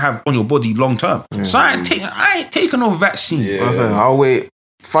effects it can have on your body long term. So I ain't taking no vaccine. I'm saying, I'll wait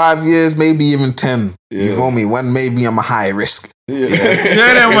 5 years, maybe even 10. You feel me? When maybe I'm a high risk. When maybe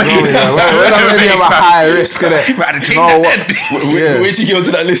I'm a high risk. Wait till you get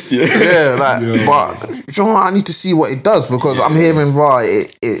onto that list, but you know what? I need to see what it does because I'm hearing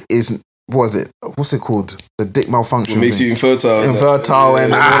it is. What's it called? The dick malfunction. What makes you infertile. Infertile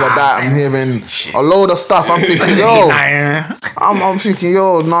and all of that. I'm hearing a load of stuff. I'm thinking, I'm thinking,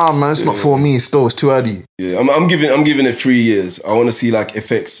 nah, man, it's not for me. Still, it's too early. Yeah, I'm giving it 3 years. I want to see like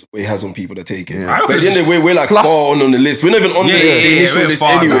effects it has on people that take it. Yeah. But at the end of the day, we're like far on the list. We're not even on the initial list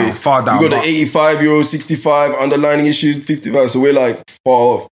anyway. Far down. We got the 85-year-old, 65, underlying issues, 55. So we're like far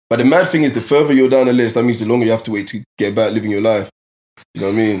off. But the mad thing is, the further you're down the list, that means the longer you have to wait to get back living your life. You know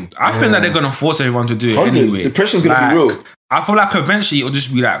what I mean? I think that they're gonna force everyone to do it 100. anyway. The pressure's gonna be real. I feel like eventually it'll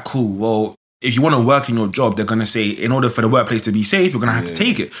just be like, cool, well, if you want to work in your job, they're gonna say, in order for the workplace to be safe, you're gonna have to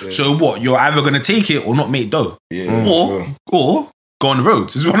take it. Yeah. So what? You're either gonna take it or not make dough. Yeah. Or go on the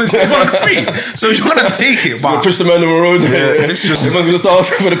roads. It's one of the three. So you're gonna take it. But push the man on the road. Everyone's gonna start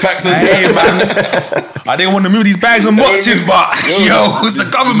asking for the packs. Hey man, I didn't want to move these bags and boxes, but it's the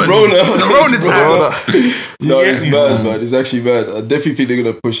government. It's the Rona time. No, it's bad, man. It's actually bad. I definitely think they're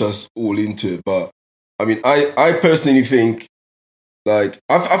gonna push us all into it. But I mean, I personally think, like,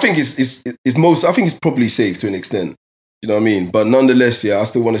 I think it's probably safe to an extent. You know what I mean? But nonetheless, I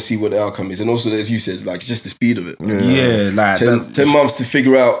still want to see what the outcome is. And also, as you said, like, just the speed of it. Yeah, like 10 months to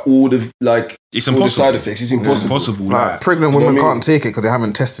figure out all the, like, it's all impossible. the side effects. It's impossible. Like, pregnant women can't take it because they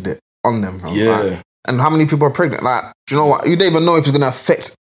haven't tested it on them. Bro. Yeah. Like, and how many people are pregnant? Like, do you know what? You don't even know if it's going to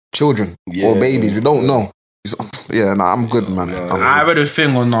affect children or babies. You don't know. I'm good, man. I read a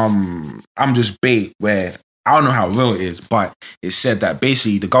thing on I'm Just Bait where I don't know how real it is, but it said that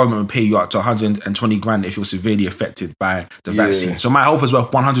basically the government would pay you up to 120 grand if you're severely affected by the vaccine. So my health is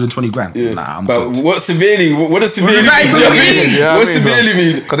worth 120 grand. Yeah. Nah, I'm but good. What does severely mean? What does severely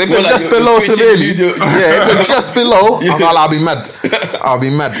mean? Because if it's just below severely, if it's just below, I'll be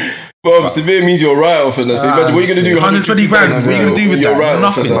mad. Well, severe means you're right off, and that's what are you gonna do? 120 grand. What are you gonna do with that? Right,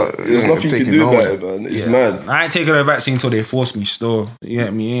 nothing. There's nothing you can do about it, man. It's mad. I ain't taking the vaccine until they force me. Still, you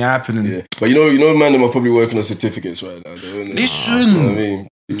get me? It ain't happening. Yeah. But you know, man, them are probably working on certificates right now. Listen, you know what I mean,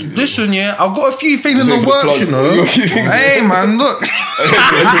 listen, I've got a few things in the works, you know. Hey, man, look,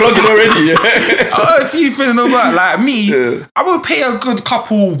 you're plugging already. I got a few things in the works. Like me, I would pay a good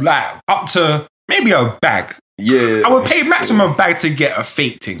couple, like up to maybe a bag. Yeah, I would pay maximum bag to get a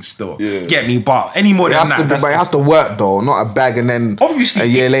fake thing still. Yeah. Get me, but any more than that. But it has to work though, not a bag and then obviously a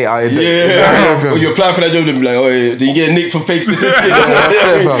year later. Or you apply for that job and be like, oh, did you get nicked for fake certificate?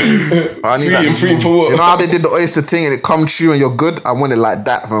 I need that. Free for what? You know how they did the oyster thing and it come true and you're good? I want it like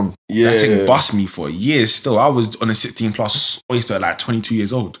that, fam. Yeah. That thing bust me for years still. I was on a 16 plus oyster at like 22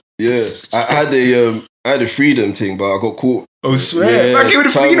 years old. Yeah. I had a freedom thing, but I got caught. Oh, swear. I gave it the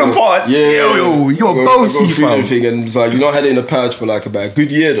freedom pass. Yeah. Yo, you're bossy, fam. Thing, and it's like, I had it in a pouch for like about a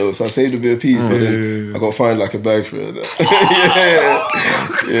good year though, so I saved a bit of peas, but then I got fined like a bag for it.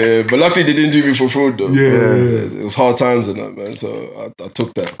 Yeah. But luckily they didn't do me for fraud though. Yeah. It was hard times and that, man, so I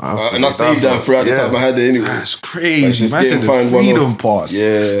took that. And I saved that throughout the time I had it anyway. That's crazy. Like, man, the freedom pass.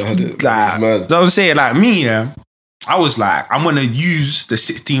 Yeah, I had it. Like, so I'm saying, like me, I was like, I'm going to use the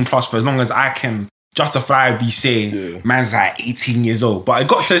 16 plus for as long as I can justifiably say man's like 18 years old. But it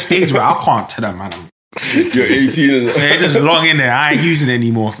got to a stage where I can't tell them, man, you're 18. So they're just long in there. I ain't using it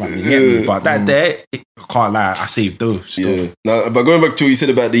anymore, fam. You get me? But that there, I can't lie, I saved those. Yeah. Now, but going back to what you said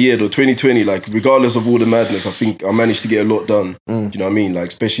about the year though, 2020, like regardless of all the madness, I think I managed to get a lot done. Do you know what I mean? Like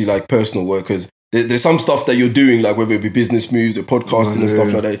especially like personal work, because there's some stuff that you're doing, like whether it be business moves or podcasting and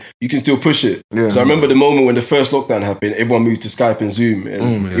stuff like that, you can still push it. So I remember the moment when the first lockdown happened, everyone moved to Skype and Zoom,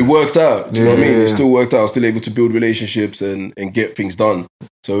 and it worked out. Do you know what I mean? It still worked out. I was still able to build relationships and get things done.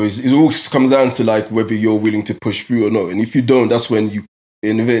 So it all comes down to like whether you're willing to push through or not. And if you don't, that's when you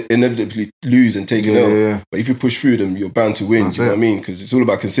inevitably lose and take it out. But if you push through them, you're bound to win. Do you know what I mean? Because it's all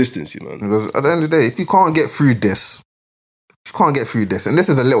about consistency, man. Because at the end of the day, if you can't get through this, and this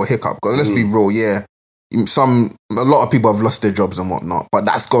is a little hiccup, because let's be real, a lot of people have lost their jobs and whatnot, but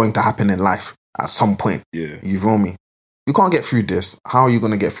that's going to happen in life at some point. Yeah. You feel me? You can't get through this, how are you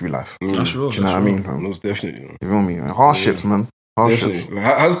going to get through life? That's real. Do you know what I mean? Most definitely. You feel me? Hardships, man. Hardships. Definitely.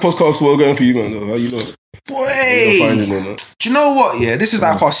 How's podcast world going for you, man? How you know? Boy, do you know what? Yeah, this is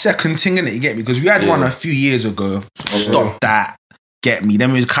like our second thing, innit? You get me? Because we had one a few years ago. Stop that. Get me?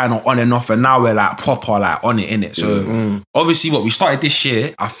 Then we was kind of on and off, and now we're like proper like on it, innit? So obviously, what we started this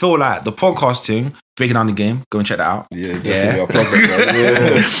year, I feel like the podcasting, Breaking Down the Game, go and check that out. Yeah, definitely. I'll plug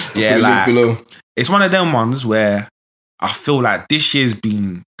that. Yeah, like below. It's one of them ones where I feel like this year's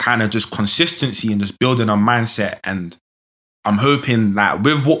been kind of just consistency and just building a mindset, and I'm hoping that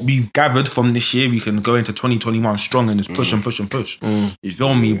with what we've gathered from this year, we can go into 2021 strong and just push and push and push. You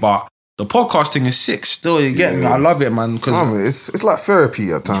feel me? But the podcasting is sick still, you get me? I love it, man. Because it's like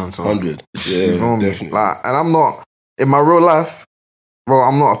therapy at times. 100. You feel me? Definitely. Like, and I'm not, in my real life, bro,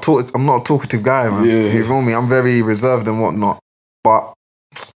 I'm not a talkative guy, man. You feel me? I'm very reserved and whatnot. But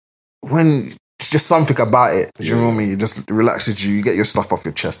when it's just something about it, you know what I mean? It just relaxes you get your stuff off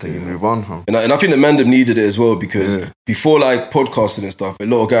your chest and you move on. And I think the Mandem needed it as well, because before like podcasting and stuff, a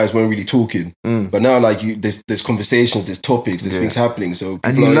lot of guys weren't really talking. But now like there's conversations, there's topics, there's things happening. So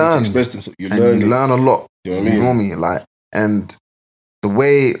people are able to express themselves. You learn a lot. You know what I mean? You know what I mean? Like, and the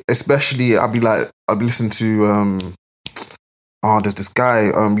way, especially, I'll be listening to there's this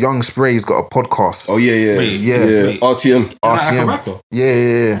guy, Young Spray's got a podcast. Oh yeah. RTM. RTM.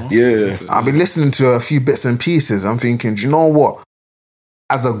 Yeah. I've been listening to a few bits and pieces. I'm thinking, do you know what?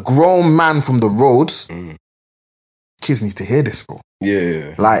 As a grown man from the roads, kids need to hear this, bro.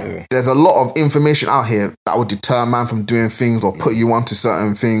 Yeah. There's a lot of information out here that would deter a man from doing things or put you onto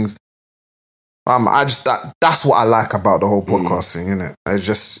certain things. That's what I like about the whole podcast thing, innit? It's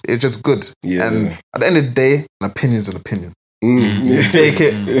just good. Yeah. And at the end of the day, an opinion's an opinion. You take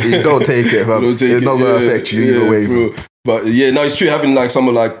it, you don't take it, fam. It's not gonna affect you either way, bro. But no, it's true having like some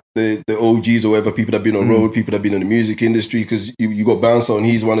of like the OGs or whatever, people that have been on road, people that have been in the music industry, because you got Bouncer and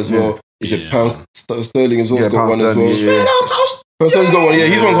he's one as well. Is it Pound Sterling as well? Got one as well. Pound Sterling's got one. Yeah,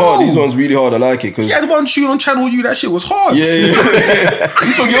 his one's hard. His one's really hard. I like it because he had one tune on Channel U. That shit was hard. Yeah.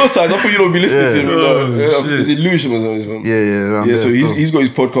 He's from your side. I thought you don't be listening to him. Is it Lucian or something? Yeah. So he's got his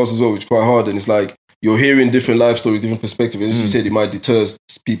podcast as well, which is quite hard, and it's like you're hearing different life stories, different perspectives. As you said, it might deter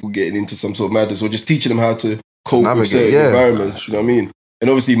people getting into some sort of madness or just teaching them how to cope with certain environments. You know what I mean? And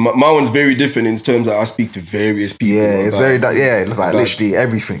obviously, my one's very different in terms that I speak to various people. Yeah, it's it's like literally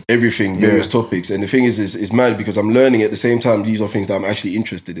everything. Various topics. And the thing is, it's mad because I'm learning at the same time, these are things that I'm actually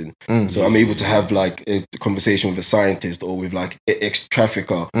interested in. So I'm able to have like a conversation with a scientist or with like an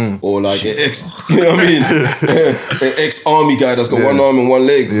ex-trafficker or like an you know what I mean? An ex-army guy that's got one arm and one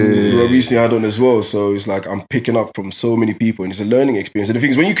leg who I recently had on as well. So it's like I'm picking up from so many people and it's a learning experience. And the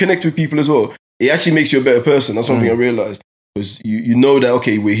thing is, when you connect with people as well, it actually makes you a better person. That's one thing I realized. Because you know that,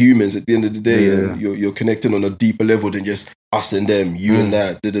 okay, we're humans at the end of the day and you're connecting on a deeper level than just us and them, you and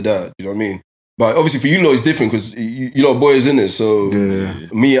that, you know what I mean? But obviously for you lot it's different because you lot boys in it. So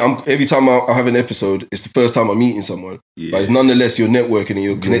me, every time I have an episode, it's the first time I'm meeting someone. But it's nonetheless you're networking and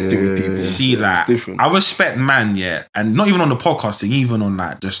you're connecting with people. See, so like, it's different. I respect man, and not even on the podcasting, even on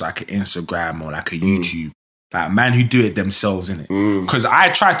like just like an Instagram or like a YouTube, like man who do it themselves, innit? Because I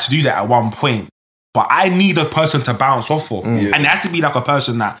tried to do that at one point. But I need a person to bounce off of. And it has to be like a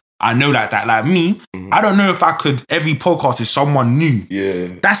person that I know like me. I don't know if I could, every podcast is someone new. Yeah.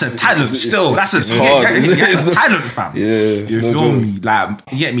 That's a talent still. That's a talent, fam. Yeah. You feel me? Like,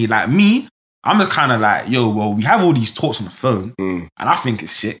 you get me? Like me, I'm the kind of like, we have all these talks on the phone and I think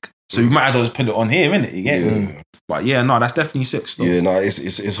it's sick. So we might as well just put it on here, innit? You get me? But that's definitely sick still. Yeah,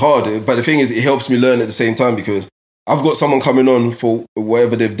 it's hard. But the thing is, it helps me learn at the same time because I've got someone coming on for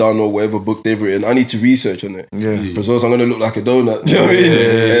whatever they've done or whatever book they've written. I need to research on it. Because else I'm going to look like a donut. Do you know what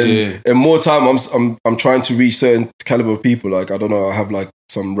I mean? And more time, I'm trying to reach certain caliber of people. Like, I don't know, I have like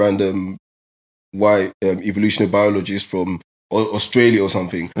some random white evolutionary biologist from Australia or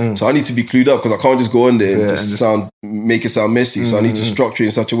something. So I need to be clued up because I can't just go on there and just make it sound messy. So I need to structure it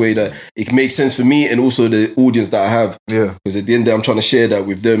in such a way that it makes sense for me and also the audience that I have. Because at the end of the day, I'm trying to share that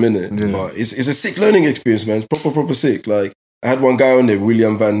with them, innit? But it's a sick learning experience, man. It's proper sick. Like, I had one guy on there,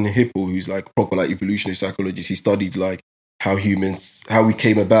 William Van Hippel, who's like proper like evolutionary psychologist. He studied like how we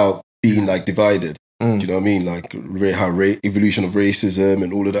came about being like divided. Do you know what I mean? Like how evolution of racism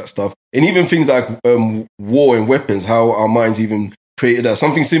and all of that stuff. And even things like war and weapons, how our minds even created that.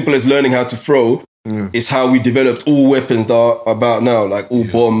 Something simple as learning how to throw is how we developed all weapons that are about now. Like all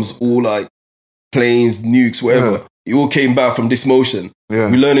bombs, all like planes, nukes, whatever. It all came back from this motion.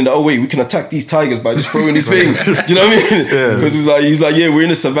 We're learning that, we can attack these tigers by just throwing these things. Do you know what I mean? Because he's like, we're in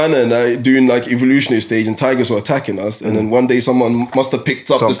the savannah and doing like evolutionary stage and tigers were attacking us. And then one day someone must have picked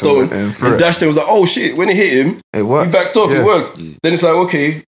up the stone and dashed it. It was like, oh shit, when it hit him, he backed off, it worked. Then it's like,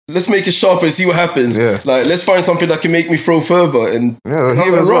 okay, let's make it sharp and see what happens. Like, let's find something that can make me throw further. And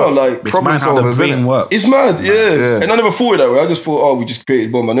like problem solvers, it's mad, And I never thought it that way. I just thought, we just created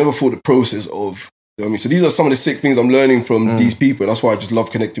a bomb. I never thought the process of, you know what I mean? So these are some of the sick things I'm learning from these people, and that's why I just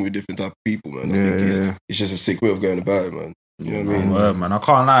love connecting with different type of people, man. I think it's just a sick way of going about it, man. You know what I mean? Word, man. I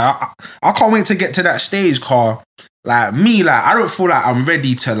can't lie. I can't wait to get to that stage, Carl. Like me, like I don't feel like I'm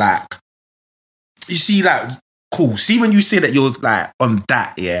ready to like. You see, like cool. See when you say that you're like on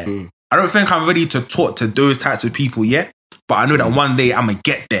that, I don't think I'm ready to talk to those types of people yet. But I know that one day I'm gonna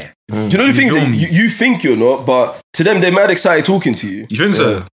get there. Do you know the thing is, you think you're not, but to them they're mad excited talking to you. You think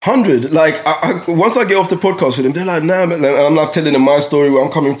so? 100. Like once I get off the podcast with them, they're like, nah, man. I'm like telling them my story, where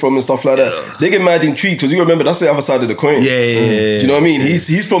I'm coming from and stuff like that. They get mad intrigued because you remember that's the other side of the coin. Do you know what I mean?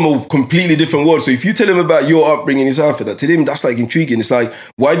 He's from a completely different world. So if you tell him about your upbringing, his outfit, to him that's like intriguing. It's like,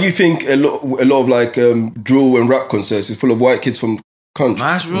 why do you think a lot of like drill and rap concerts is full of white kids from country?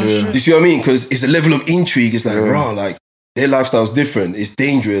 That's real shit. Do you see what I mean? Because it's a level of intrigue. It's like, like. Their lifestyle's different. It's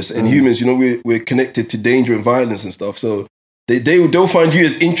dangerous. And humans, you know, we're connected to danger and violence and stuff. So they'll find you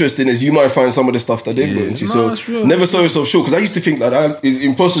as interesting as you might find some of the stuff that they've got into. So never sell yourself short, because I used to think that it's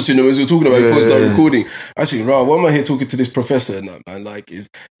imposter syndrome, as we were talking about before we started recording. I think, why am I here talking to this professor and that, man? Like, you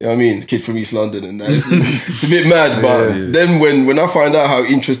know what I mean? Kid from East London and that. It's a bit mad, but then when I find out how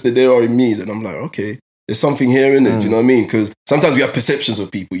interested they are in me, then I'm like, okay, there's something here in it, you know what I mean? Because sometimes we have perceptions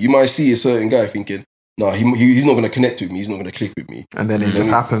of people. You might see a certain guy thinking, no, he's not going to connect with me. He's not going to click with me. And then it just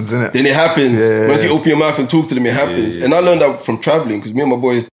happens, innit? Then it happens. Once you open your mouth and talk to them, it happens. And I learned that from traveling, because me and my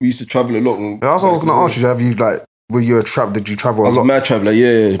boys, we used to travel a lot. That's what I was going to ask you. Have you, like, did you travel a lot? I was a mad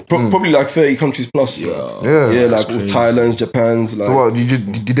traveler, probably like 30 countries plus. Yeah, like Thailand, Japan's. Like, so what, you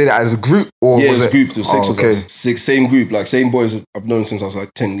did it as a group? Or yeah, was it was a group. There was 6 of us. 6, same group, like same boys I've known since I was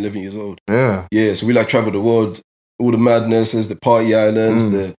like 10, 11 years old. Yeah, so we like traveled the world, all the madnesses, the party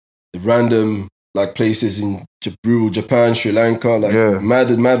islands, the random like places in Japan, Sri Lanka, like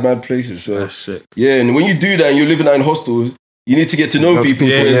mad places. So that's sick. Yeah, and when you do that and you're living out in hostels, you need to get to know people.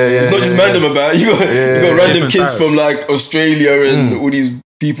 It's not just random about it. You got random kids from like Australia and all these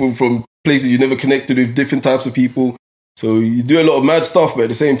people from places you never connected with, different types of people. So you do a lot of mad stuff, but at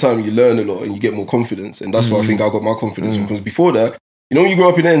the same time you learn a lot and you get more confidence. And that's why I think I got my confidence from. Because before that, you know, when you grow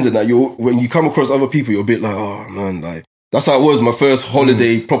up in ends and that, when you come across other people, you're a bit like, oh man, like that's how it was. My first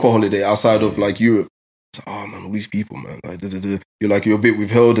holiday, proper holiday outside of like Europe. Like, oh man, all these people, man. Like, you're a bit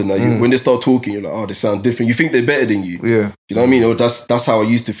withheld, and when they start talking, you're like, oh, they sound different. You think they're better than you. Yeah. You know what I mean? Or that's how I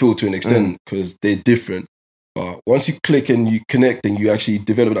used to feel to an extent, because they're different. But once you click and you connect and you actually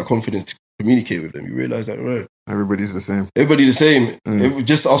develop that confidence to communicate with them, you realize that, right, everybody's the same. Everybody's the same.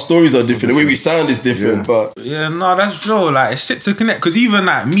 Just our stories are different. The way we sound is different. But that's real. Like, it's shit to connect. Because even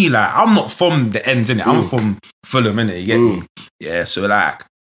like me, like, I'm not from the ends, innit? I'm from Fulham, innit? You get me? Yeah, so like,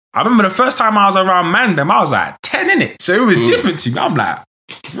 I remember the first time I was around Mandem, I was like 10, innit? So it was different to me. I'm like,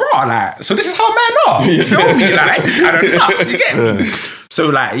 raw, like, so this is how men are. You know me? Like, it's kind of nuts. You get me? So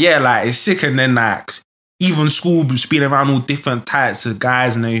like, like, it's sick. And then like, even school, being around all different types of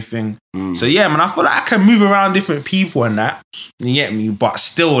guys and everything. So yeah, man, I feel like I can move around different people and that. You get me? But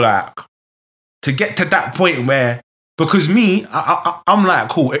still, like, to get to that point where, because me, I'm like,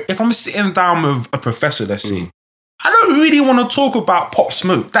 cool, if I'm sitting down with a professor, let's say, I don't really want to talk about Pop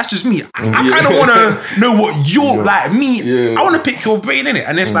Smoke. That's just me. I kind of want to know what you're like. Me, I want to pick your brain, innit?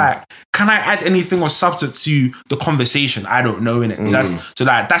 And it's like, can I add anything or substance to the conversation? I don't know, innit? So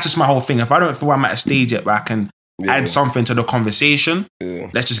like, that's just my whole thing. If I don't feel I'm at a stage yet where I can add something to the conversation,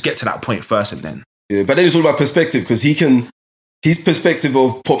 let's just get to that point first and then. Yeah, but then it's all about perspective, because his perspective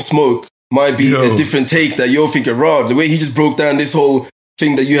of Pop Smoke might be a different take that you're thinking, raw. The way he just broke down this whole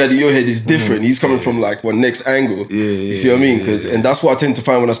thing that you had in your head is different. He's coming from like one next angle. You see what I mean? And that's what I tend to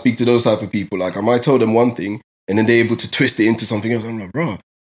find when I speak to those type of people. Like, I might tell them one thing and then they're able to twist it into something else. I'm like, bro,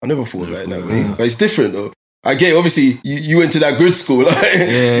 I never thought about it that way. But it's different though. I get, obviously you went to that good school. Like,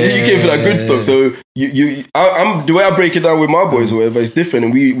 you came for that good stock. So I'm the way I break it down with my boys or whatever, it's different,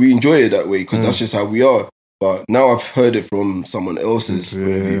 and we enjoy it that way, because that's just how we are. But now I've heard it from someone else's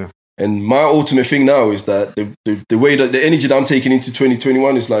review. And my ultimate thing now is that the way that the energy that I'm taking into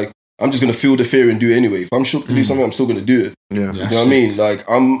 2021 is like, I'm just gonna feel the fear and do it anyway. If I'm shook to do something, I'm still gonna do it. You know what I mean? Like,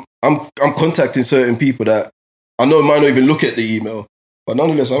 I'm contacting certain people that I know might not even look at the email, but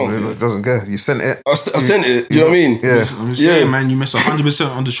nonetheless, I don't care. It doesn't care. You sent it. I sent it. You know what I mean? Yeah. I'm just saying, man, you miss 100%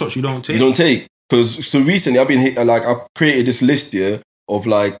 on the shots you don't take. You don't take. Because so recently I've created this list here of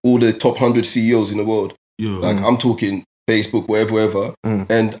like all the top 100 CEOs in the world. Like, I'm talking Facebook, wherever.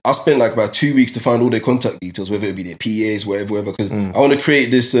 And I spent like about 2 weeks to find all their contact details, whether it be their PAs, whatever. Because I want to create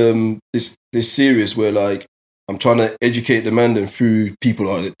this this series where like I'm trying to educate the man through people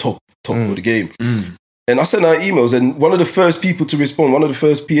who are the top of the game. And I sent out emails, and one of the first people to respond, one of the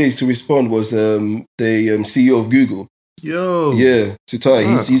first PAs to respond was the CEO of Google. Yeah,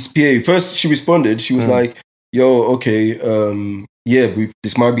 Sutai. He's PA. First, she responded. She was like, "Yo, okay,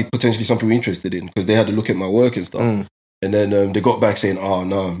 this might be potentially something we're interested in," because they had to look at my work and stuff. And then they got back saying, "Oh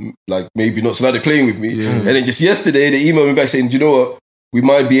no, like maybe not." So now they're playing with me. And then just yesterday, they emailed me back saying, "Do you know what? We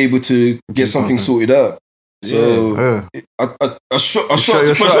might be able to get something sorted out." So I shot.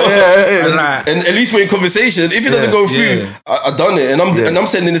 And at least we're in conversation. If it doesn't go through, I done it, and I'm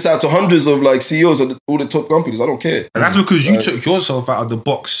sending this out to hundreds of like CEOs of all the top companies. I don't care, and that's because you took yourself out of the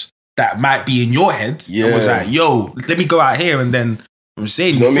box that might be in your head. And was like, yo, let me go out here, and then I'm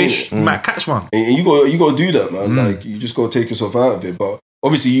saying, you fish, you might catch one. And you got to do that, man. Like, you just got to take yourself out of it. But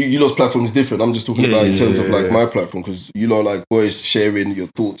obviously, you lot's platform is different. I'm just talking about in terms of like my platform, because you lot like boys sharing your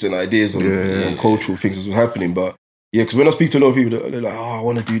thoughts and ideas on cultural things that's happening. But yeah, because when I speak to a lot of people, they're like, "Oh, I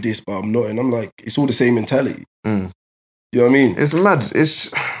want to do this, but I'm not," and I'm like, it's all the same mentality. You know what I mean? It's mad.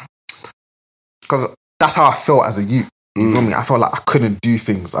 It's because that's how I felt as a youth. You feel me? I felt like I couldn't do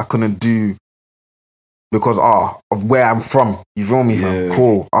things. I couldn't do because of where I'm from. You feel me? Yeah.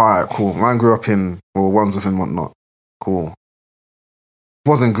 Cool. All right, cool. Man grew up in Wandsworth and whatnot. Cool.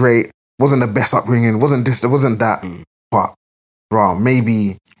 Wasn't great. Wasn't the best upbringing. Wasn't this. Wasn't that. But, bro,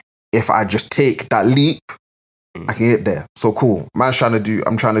 maybe if I just take that leap, I can get there. So cool. I'm trying to do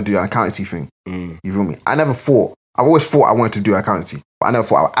an accountancy thing. You feel me? I've always thought I wanted to do accountancy, but I never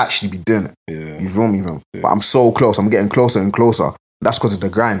thought I would actually be doing it. Yeah. You feel me, fam? Yeah. But I'm so close. I'm getting closer and closer. That's because of the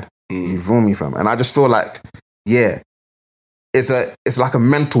grind. You feel me, fam? And I just feel like, yeah, it's like a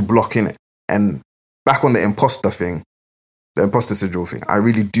mental block in it. And back on the imposter thing, the imposter syndrome thing, I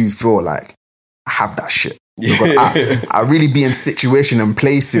really do feel like I have that shit. Because I really be in situations and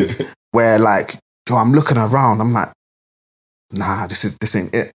places where like, yo, I'm looking around, I'm like, nah, this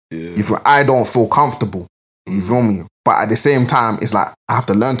ain't it. Yeah. I don't feel comfortable. You feel me? But at the same time, it's like I have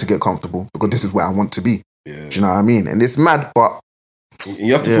to learn to get comfortable because this is where I want to be. Yeah. Do you know what I mean? And it's mad, but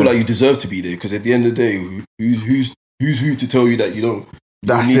you have to feel like you deserve to be there because at the end of the day, who's who to tell you that you don't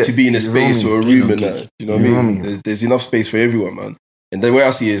need to be in a space or a room and that? You know what I mean? There's enough space for everyone, man. And the way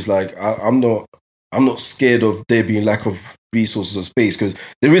I see it is like I'm not scared of there being lack of resources or space because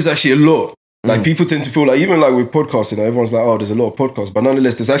there is actually a lot. Like people tend to feel like even like with podcasting, everyone's like, oh, there's a lot of podcasts, but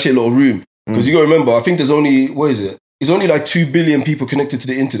nonetheless, there's actually a lot of room because you got to remember, I think there's only It's only like 2 billion people connected to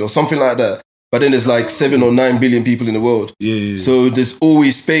the internet or something like that. But then there's like 7 or 9 billion people in the world. Yeah. So there's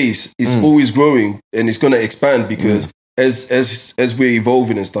always space. It's always growing and it's going to expand because as we're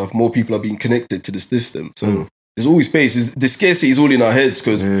evolving and stuff, more people are being connected to the system. So there's always space. The scarcity is all in our heads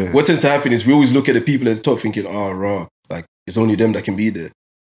because what tends to happen is we always look at the people at the top thinking, like it's only them that can be there.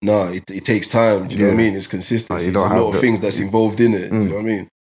 No, it takes time. Do you know what I mean? It's consistency. There's a lot of things that's involved in it. You know what I mean?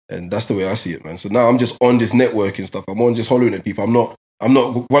 And that's the way I see it, man. So now I'm just on this networking stuff. I'm on just hollering at people. I'm not.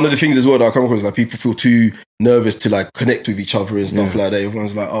 One of the things as well that I come across is like people feel too nervous to like connect with each other and stuff like that.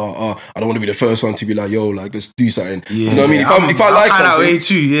 Everyone's like, I don't want to be the first one to be like, yo, like let's do something. You know what I mean? If I like something, way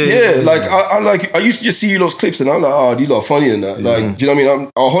too, like I used to just see you lot's clips and I'm like, these lot are funny and that. Like, do you know what I mean?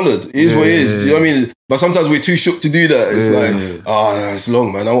 I hollered. It is what it is. Do you know what I mean? But sometimes we're too shook to do that. It's it's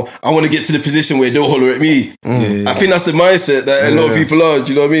long, man. I want to get to the position where they'll holler at me. I think that's the mindset that a lot of people are.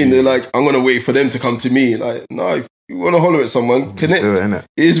 Do you know what I mean? They're like, I'm gonna wait for them to come to me. Like, no, if you want to holler at someone, connect. It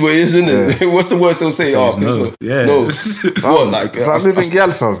is what it is, isn't it? What's the worst they'll say? No. What? Like, it's like moving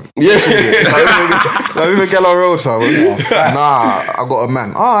girl, fam. Yeah. Like moving girl on road, fam. Nah, I got a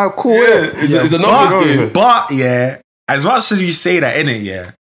man. All right, cool. Yeah. It's a numbers game. But as much as you say that,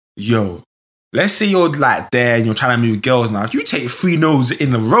 innit, yo, let's say you're like there and you're trying to move girls now. If you take 3 no's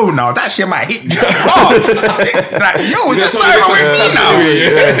in a row now, that shit might hit you. Like, yo, is that something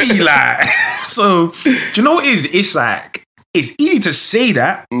with me now? Like, so, do you know what it is? It's like, it's easy to say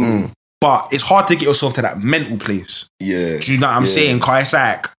that, but it's hard to get yourself to that mental place. Yeah. Do you know what I'm saying? Because it's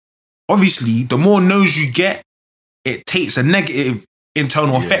like, obviously, the more no's you get, it takes a negative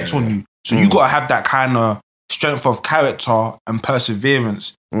internal effect on you. So you got to have that kind of strength of character and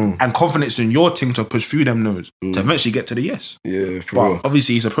perseverance and confidence in your team to push through them no's to eventually get to the yes. Yeah, for but real.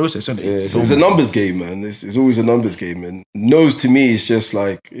 obviously it's a process, isn't it? Yeah, it's a numbers game, man. It's always a numbers game. And no's to me is just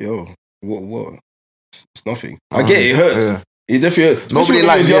like, yo, what? It's nothing. I get it hurts. Yeah. It definitely hurts.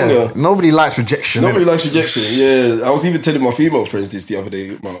 Nobody likes rejection. Nobody likes rejection. Yeah. I was even telling my female friends this the other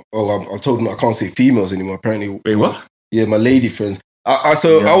day. I told them I can't say females anymore, apparently. Wait, what? Yeah, my lady friends. I just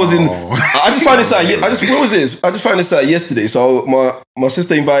found this out. What was this? I just found this out yesterday. So my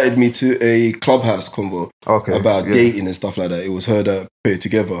sister invited me to a clubhouse convo about dating and stuff like that. It was her that put it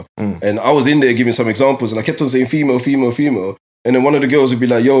together, and I was in there giving some examples, and I kept on saying female, female, female, and then one of the girls would be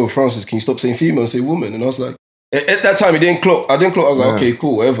like, "Yo, Francis, can you stop saying female and say woman?" And I was like, at that time, it didn't clock. I didn't clock. I was like, okay,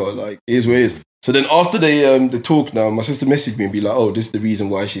 cool, whatever. Like, it is what it is. So then after the talk, now my sister messaged me and be like, "Oh, this is the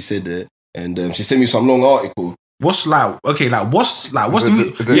reason why she said that," and she sent me some long article. What's the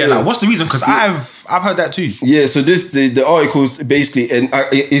reason? Because I've heard that too. Yeah, so the articles basically, and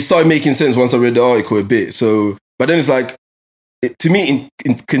it started making sense once I read the article a bit. So, but then it's like, to me,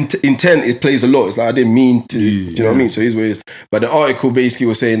 intent it plays a lot. It's like I didn't mean to, do you know what I mean? So here's what it is. But the article basically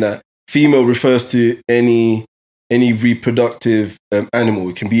was saying that female refers to any reproductive animal.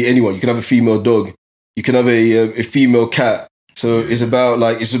 It can be anyone. You can have a female dog. You can have a female cat. So it's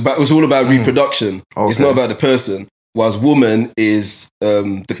all about reproduction. Okay. It's not about the person. Whilst woman is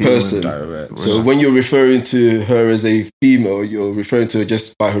the person. Direct. So when you're referring to her as a female, you're referring to her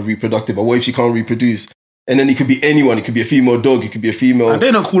just by her reproductive. But what if she can't reproduce? And then it could be anyone. It could be a female dog. It could be a female. And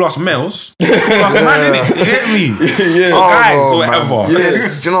they don't call us males. They call us man, innit? You get me? Yeah. Or guys or whatever.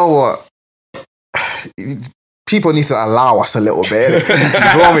 Yes. Do you know what? people need to allow us a little bit. You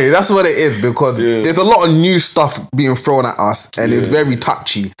know what I mean? That's what it is, because there's a lot of new stuff being thrown at us, and it's very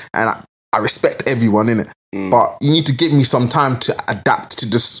touchy, and I respect everyone in it. But you need to give me some time to adapt to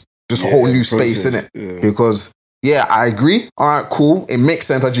this whole new space, in it. Because I agree. All right, cool. It makes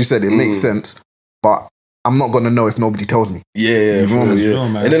sense, as you said. It makes sense, but I'm not gonna know if nobody tells me. And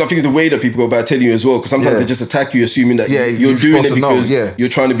then I think it's the way that people go about telling you as well, because sometimes they just attack you, assuming that you're doing it because you're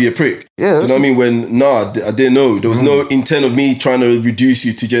trying to be a prick. You know what I mean? When I didn't know. There was no intent of me trying to reduce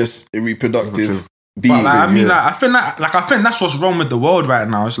you to just a reproductive being. But I think that's what's wrong with the world right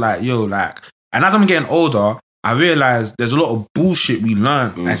now. It's like, and as I'm getting older, I realize there's a lot of bullshit we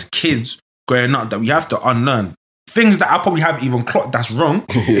learn as kids growing up that we have to unlearn. Things that I probably haven't even clocked that's wrong.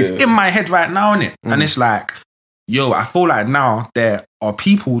 It's in my head right now, innit? And it's like, I feel like now there are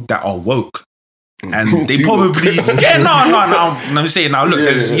people that are woke. And they probably... no, I'm saying now, look,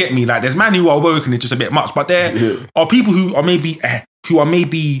 you get me? Like, there's men who are woke and it's just a bit much, but there are people who are maybe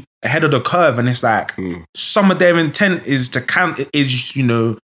ahead of the curve, and it's like, some of their intent is to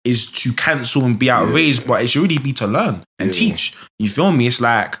cancel and be outraged, but it should really be to learn and teach. You feel me? It's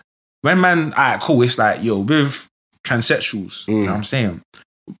like, when man, alright, cool, it's like, with transsexuals, you know what I'm saying?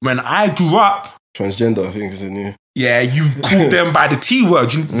 When I grew up... Transgender, I think is a new... Yeah, you call them by the T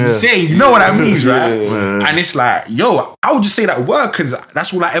word. You know what I mean, right? And it's like, I would just say that word because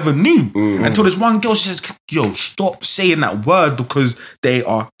that's all I ever knew. Until this one girl, she says, stop saying that word because they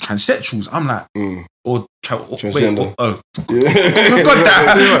are transsexuals. I'm like, or transgender. God damn.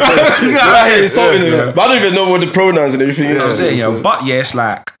 But I don't even know what the pronouns and everything is. You know what I'm saying? But it's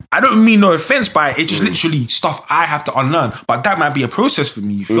like, I don't mean no offense by it. It's just literally stuff I have to unlearn. But that might be a process for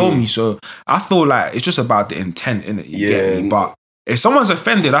me, you feel me? So I feel like it's just about the intent, innit? You get me? But if someone's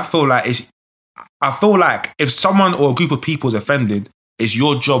offended, I feel like if someone or a group of people is offended, it's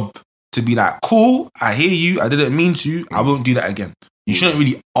your job to be like, cool, I hear you, I didn't mean to, I won't do that again. You shouldn't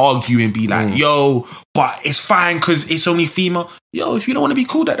really argue and be like, but it's fine because it's only female. If you don't want to be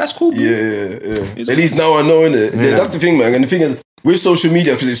cool, that's cool. Bro. At least now I know, innit? That's the thing, man. And the thing is, with social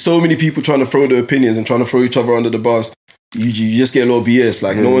media, because there's so many people trying to throw their opinions and trying to throw each other under the bus, you just get a lot of BS.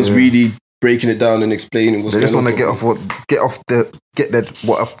 Like, no one's really breaking it down and explaining what's going on. They just want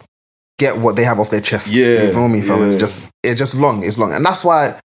to get what they have off their chest. You feel me, fam? It's just long. It's long. And that's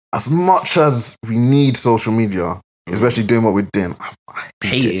why, as much as we need social media, especially doing what we're doing, I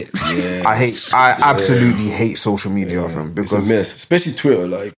hate it. I absolutely hate social media, fam, because it's a mess, especially Twitter.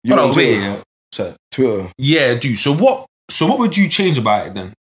 Like, Twitter. Yeah, dude. So what would you change about it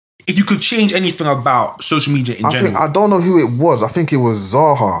then? If you could change anything about social media in general? I don't know who it was. I think it was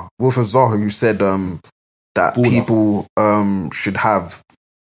Zaha, Wilfred Zaha, who said that people should have,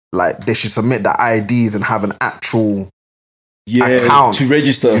 like, they should submit their IDs and have an actual account to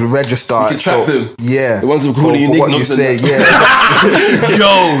register. You register. So you can track them. Yeah. The ones who are calling you what you say. Listen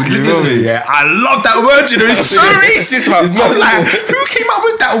to me. I love that word, you know. It's so racist, man. It's not like, who came up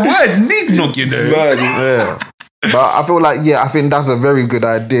with that word? Nignog, you know. But I feel like, I think that's a very good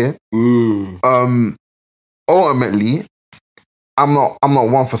idea. Ultimately, I'm not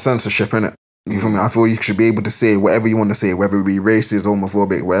one for censorship, innit? You feel me? I feel you should be able to say whatever you want to say, whether it be racist,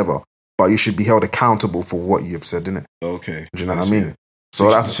 homophobic, whatever. But you should be held accountable for what you've said, innit? Okay. Do you know what I mean? So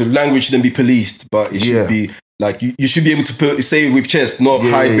language shouldn't be policed, but it should be like you should be able to say it with chest, not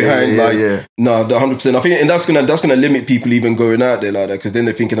hide behind the 100%. I think, and that's gonna limit people even going out there like that, because then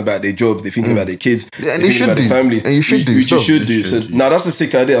they're thinking about their jobs, they're thinking about their kids, and you should do. Families, and you should do. You should do. So that's a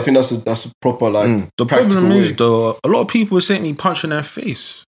sick idea. I think that's a proper The problem is though, a lot of people are saying me punching their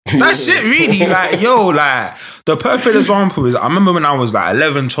face. That's it, really. Like, the perfect example is, I remember when I was like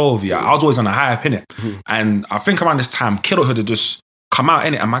 11, 12, I was always on a high up, innit? And I think around this time, Kidulthood had just come out,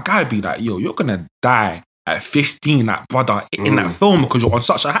 innit? And my guy would be like, you're gonna die at 15, like, brother, in that film because you're on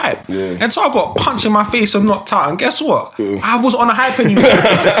such a hype. And so I got punched in my face and knocked out. And guess what? I wasn't on a hype anymore.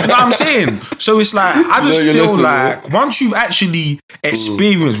 You know what I'm saying? So it's like, I just feel like once you've actually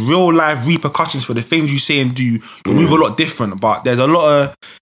experienced real life repercussions for the things you say and do, you move a lot different. But there's a lot of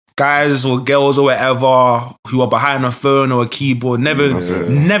guys or girls or whatever who are behind a phone or a keyboard never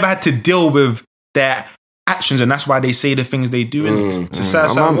had to deal with their actions, and that's why they say the things they do. It's a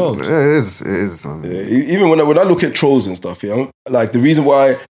sad world. It is. Man. Even when I look at trolls and stuff, like the reason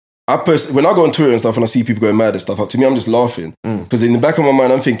why when I go on Twitter and stuff and I see people going mad and stuff, to me I'm just laughing because in the back of my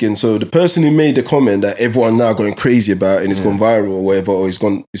mind I'm thinking, so the person who made the comment that everyone now going crazy about and it's gone viral or whatever, or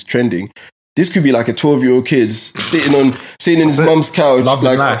it's trending. This could be like a 12-year-old kid sitting in his mum's couch, like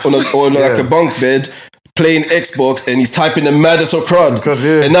like a bunk bed, playing Xbox, and he's typing the maddest of crud,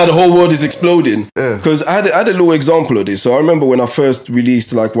 and now the whole world is exploding. Because I had a little example of this. So I remember when I first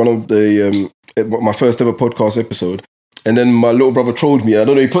released like one of the my first ever podcast episode, and then my little brother trolled me. I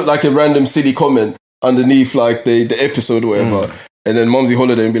don't know, he put like a random silly comment underneath like the episode or whatever. And then Mumsy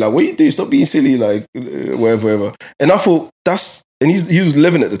Holiday and be like, what you do? Stop being silly, like whatever. And I thought and he was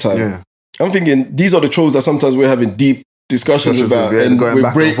 11 at the time. Yeah. I'm thinking these are the trolls that sometimes we're having deep discussions about, and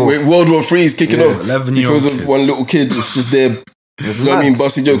World War III is kicking off 11-year-old because of kids. one little kid. It's just there. You know what I mean?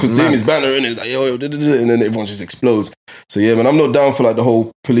 Busting jokes because his banner in it, like yo, and then everyone just explodes. So yeah, man, I'm not down for like the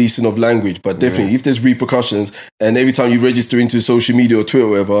whole policing of language, but definitely if there's repercussions, and every time you register into social media or Twitter or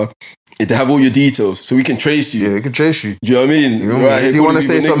whatever, they have all your details, so we can trace you. Yeah, we can trace you. Do you know what I mean? Right, if you want to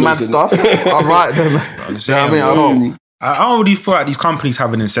say some mad stuff, all right then. You know what I mean? I don't really feel like these companies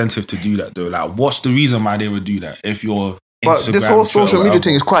have an incentive to do that though. Like, what's the reason why they would do that? If you're But this whole social media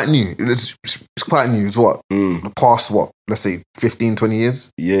thing is quite new. It's quite new. It's what? Mm. The past, let's say 15, 20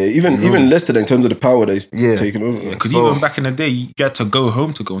 years? Yeah, even less than in terms of the power they've taken over. Because even back in the day, you had to go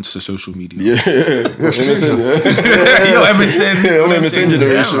home to go into the social media. Yeah. MSN, You know, MSN. Yeah, on MSN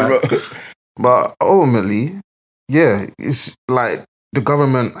generation, Yeah, bro. But ultimately, it's like the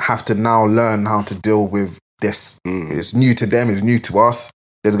government have to now learn how to deal with this. It's new to them, it's new to us.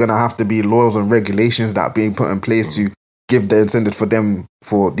 There's going to have to be laws and regulations that are being put in place to give the incentive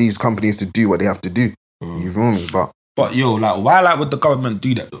for these companies to do what they have to do. You feel me? But yo, like, why would the government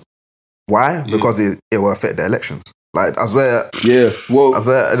do that though? Why? Yeah. Because it will affect the elections. Like, I swear,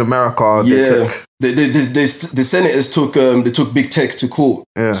 in America, the senators took big tech to court.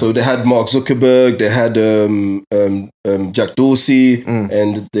 Yeah. So they had Mark Zuckerberg, they had Jack Dorsey,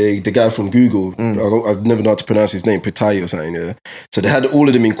 and the guy from Google. I've never know how to pronounce his name, Pitai or something. Yeah. So they had all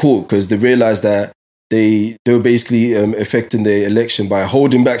of them in court because they realized that they were basically affecting the election by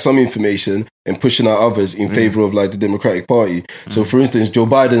holding back some information and pushing out others in favor of like the Democratic Party. So for instance, Joe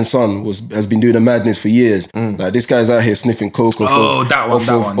Biden's son has been doing a madness for years. Like this guy's out here sniffing coke off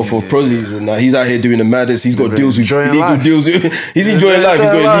of prosies, and he's out here doing a madness. He's got deals with legal deals. He's enjoying life. He's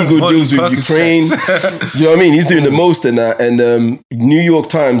got legal deals with Ukraine. You know what I mean? He's doing the most in that. And New York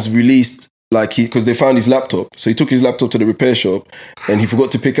Times released because they found his laptop. So he took his laptop to the repair shop and he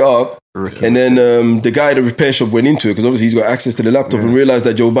forgot to pick it up. And then the guy at the repair shop went into it because obviously he's got access to the laptop and realized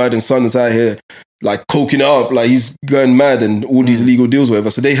that Joe Biden's son is out here like coking it up, like he's going mad and all these illegal deals or whatever.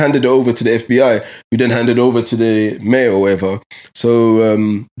 So they handed it over to the FBI, who then handed it over to the mayor or whatever. So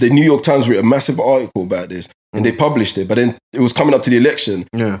the New York Times wrote a massive article about this and they published it. But then it was coming up to the election.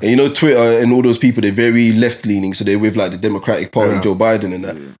 Yeah. And you know, Twitter and all those people, they're very left-leaning. So they're with like the Democratic Party, Joe Biden and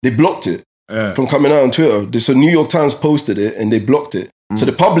that. They blocked it. From coming out on Twitter. So New York Times posted it and they blocked it. So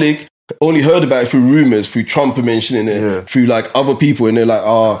the public only heard about it through rumors, through Trump mentioning it, through like other people, and they're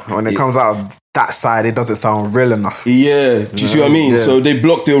like, when it comes out of that side, it doesn't sound real enough. Yeah, do you see what I mean? Yeah. So they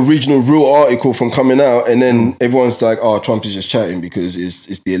blocked the original real article from coming out, and then everyone's like, Trump is just chatting because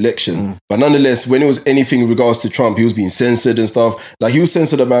it's the election. But nonetheless, when it was anything in regards to Trump, he was being censored and stuff. Like he was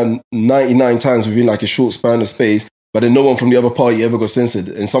censored about 99 times within like a short span of space. But then no one from the other party ever got censored.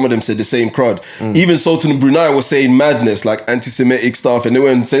 And some of them said the same crowd. Even Sultan of Brunei was saying madness, like anti-Semitic stuff, and they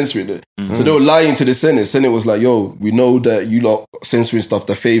weren't censoring it. So they were lying to the Senate. Senate was like, yo, we know that you lot censoring stuff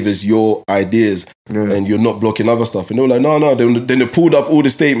that favors your ideas and you're not blocking other stuff. And they were like, no. Then they pulled up all the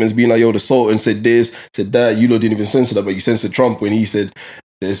statements being like, yo, the Sultan said this, said that. You lot didn't even censor that, but you censored Trump when he said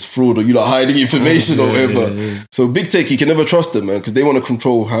there's fraud or you lot hiding information or whatever. So big tech, you can never trust them, man, because they want to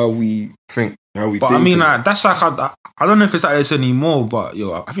control how we think. But I mean, like, that's like, I don't know if it's like this anymore, but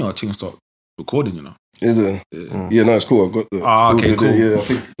yo, I think our team stopped recording, you know. Is it? Yeah, no, it's cool. I've got the. Okay, cool. Yeah, I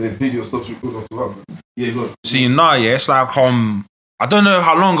think the video stops recording after that. Yeah, go on. See, it's like, I don't know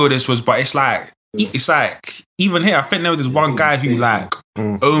how long ago this was, but it's like, even here, I think there was this one guy who like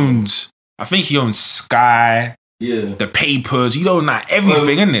owned, I think he owns Sky, the papers, he owned like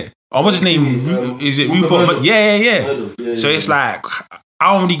everything, innit? What's his name? Is it Rupert? Yeah. So it's like,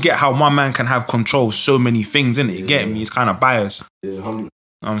 I don't really get how one man can have control of so many things, innit? You get me? It's kind of biased. Yeah, 100%. You know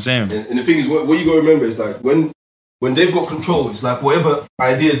what I'm saying? And the thing is, what you got to remember is like, when they've got control, it's like whatever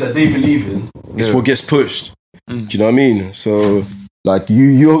ideas that they believe in is what gets pushed. Do you know what I mean? So, like,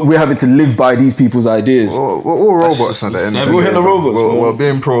 we're having to live by these people's ideas. We're robots at the end of the day. We're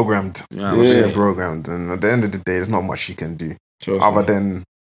being programmed. We're being programmed. And at the end of the day, there's not much you can do other than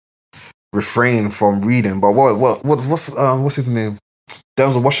refrain from reading. But what's his name?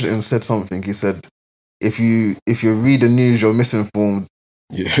 Denzel Washington said something. He said, if you read the news, you're misinformed.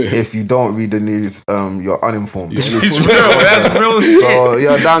 Yeah. If you don't read the news, you're uninformed. It's real. That's real shit. So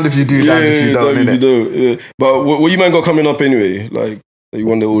you're damned if you do, damned if you don't. If you don't. Yeah. But what you man got coming up anyway? Like, you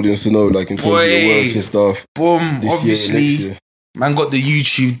want the audience to know, like, in terms of your works and stuff. Boom. Obviously, man got the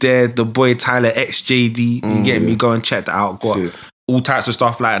YouTube there. The boy Tyler XJD. You get me? Go and check that out. Got all types of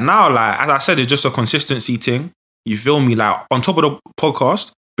stuff. Like now, like as I said, it's just a consistency thing. You feel me? Like on top of the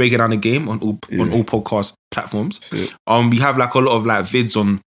podcast, breaking down the game on all podcast platforms. We have like a lot of like vids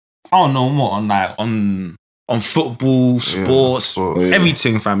on, I don't know what, on like on football, sports,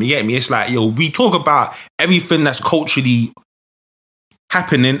 everything, fam. You get me? It's like, yo, we talk about everything that's culturally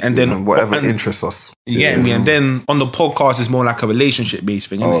happening, and then whatever interests us. You get me? And then on the podcast, it's more like a relationship based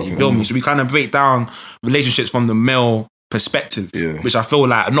thing. You feel me? So we kind of break down relationships from the male perspective, which I feel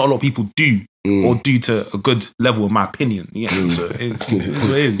like not a lot of people do. Or do to a good level, in my opinion. Yeah, so it's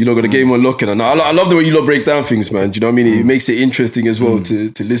what it is. You know, got a game on locking, and I love the way you lot break down things, man. Do you know what I mean? It makes it interesting as well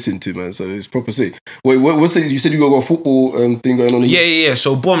to listen to, man. So it's proper sick. Wait, what's the? You said you got a football thing going on? Yeah.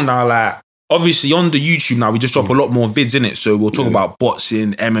 So boom, now like obviously on the YouTube now we just drop a lot more vids in it. So we'll talk about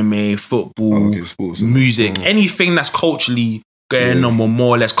boxing, MMA, football, sports, music, anything that's culturally going on. We'll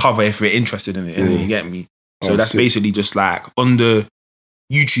more or less cover if we're interested in it. You get me? So that's basically just like on the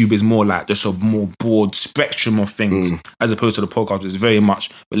YouTube is more like just a more broad spectrum of things as opposed to the podcast, which is very much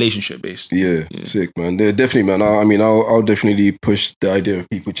relationship based. Yeah, sick, man. They're definitely, man. I mean, I'll definitely push the idea of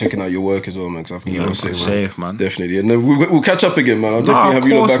people checking out your work as well, man. Because I think you're sick, man. Definitely, and then we'll catch up again, man. I'll definitely have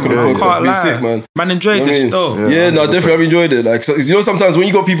you lot back on the podcast. It's been sick, man. Man, enjoyed this stuff. Definitely, I've enjoyed it. Like, so, you know, sometimes when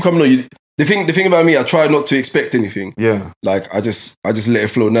you got people coming on, the thing about me, I try not to expect anything. Yeah, like I just let it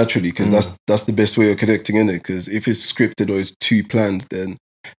flow naturally because that's the best way of connecting, in it. Because if it's scripted or it's too planned, then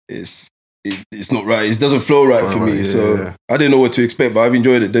it's not right. It doesn't flow right for me. I didn't know what to expect, but I've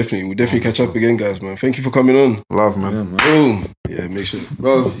enjoyed it. Definitely, we'll definitely catch up again, guys, man. Thank you for coming on. Love, man. Make sure,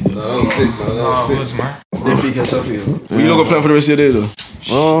 bro. That was sick, man. That was sick, man. Definitely catch up here. What you not got planned for the rest of your day,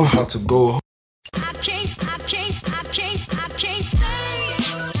 though? Had to go.